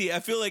crazy. I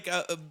feel like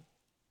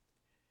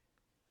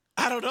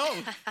I don't know.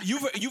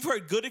 You've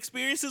heard good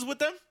experiences with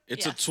them,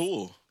 It's Yes. a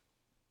tool.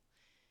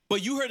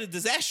 but you heard a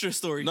disastrous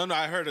story. No,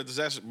 I heard a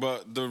disaster.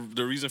 But the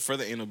reason for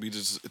the anal beads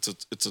is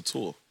it's a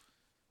tool.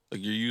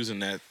 Like you're using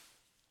that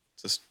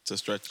to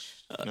stretch.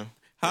 You know?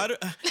 How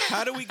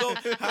do we go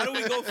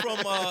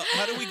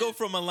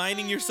from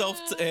aligning yourself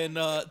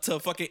to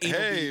fucking anal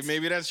Hey, beads?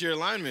 maybe that's your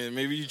alignment.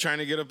 Maybe you're trying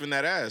to get up in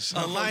that ass.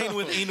 Align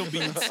with anal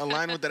beads.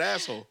 Align with that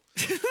asshole.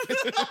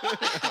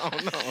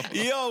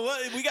 Yo,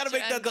 what we gotta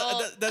make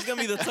Triangle. that's gonna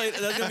be the title.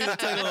 That's gonna be the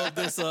title of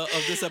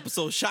this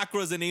episode: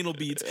 chakras and anal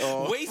beads,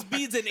 waist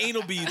beads and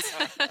anal beads.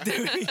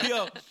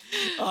 Yo,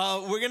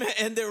 we're gonna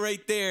end it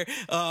right there.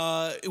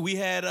 We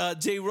had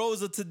Jay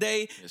Rosa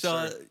today,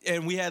 sir.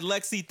 and we had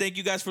Lexi. Thank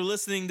you guys for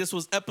listening. This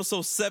was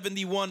episode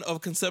 71 of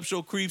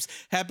Conceptual Creeps.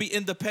 Happy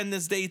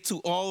Independence Day to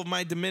all of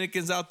my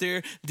Dominicans out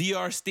there.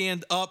 DR,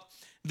 stand up.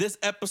 This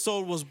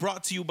episode was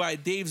brought to you by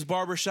Dave's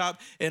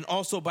Barbershop and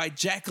also by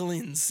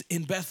Jacqueline's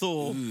in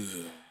Bethel.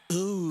 Ooh.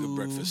 Good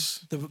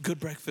breakfast. The good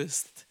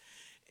breakfast.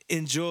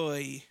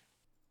 Enjoy.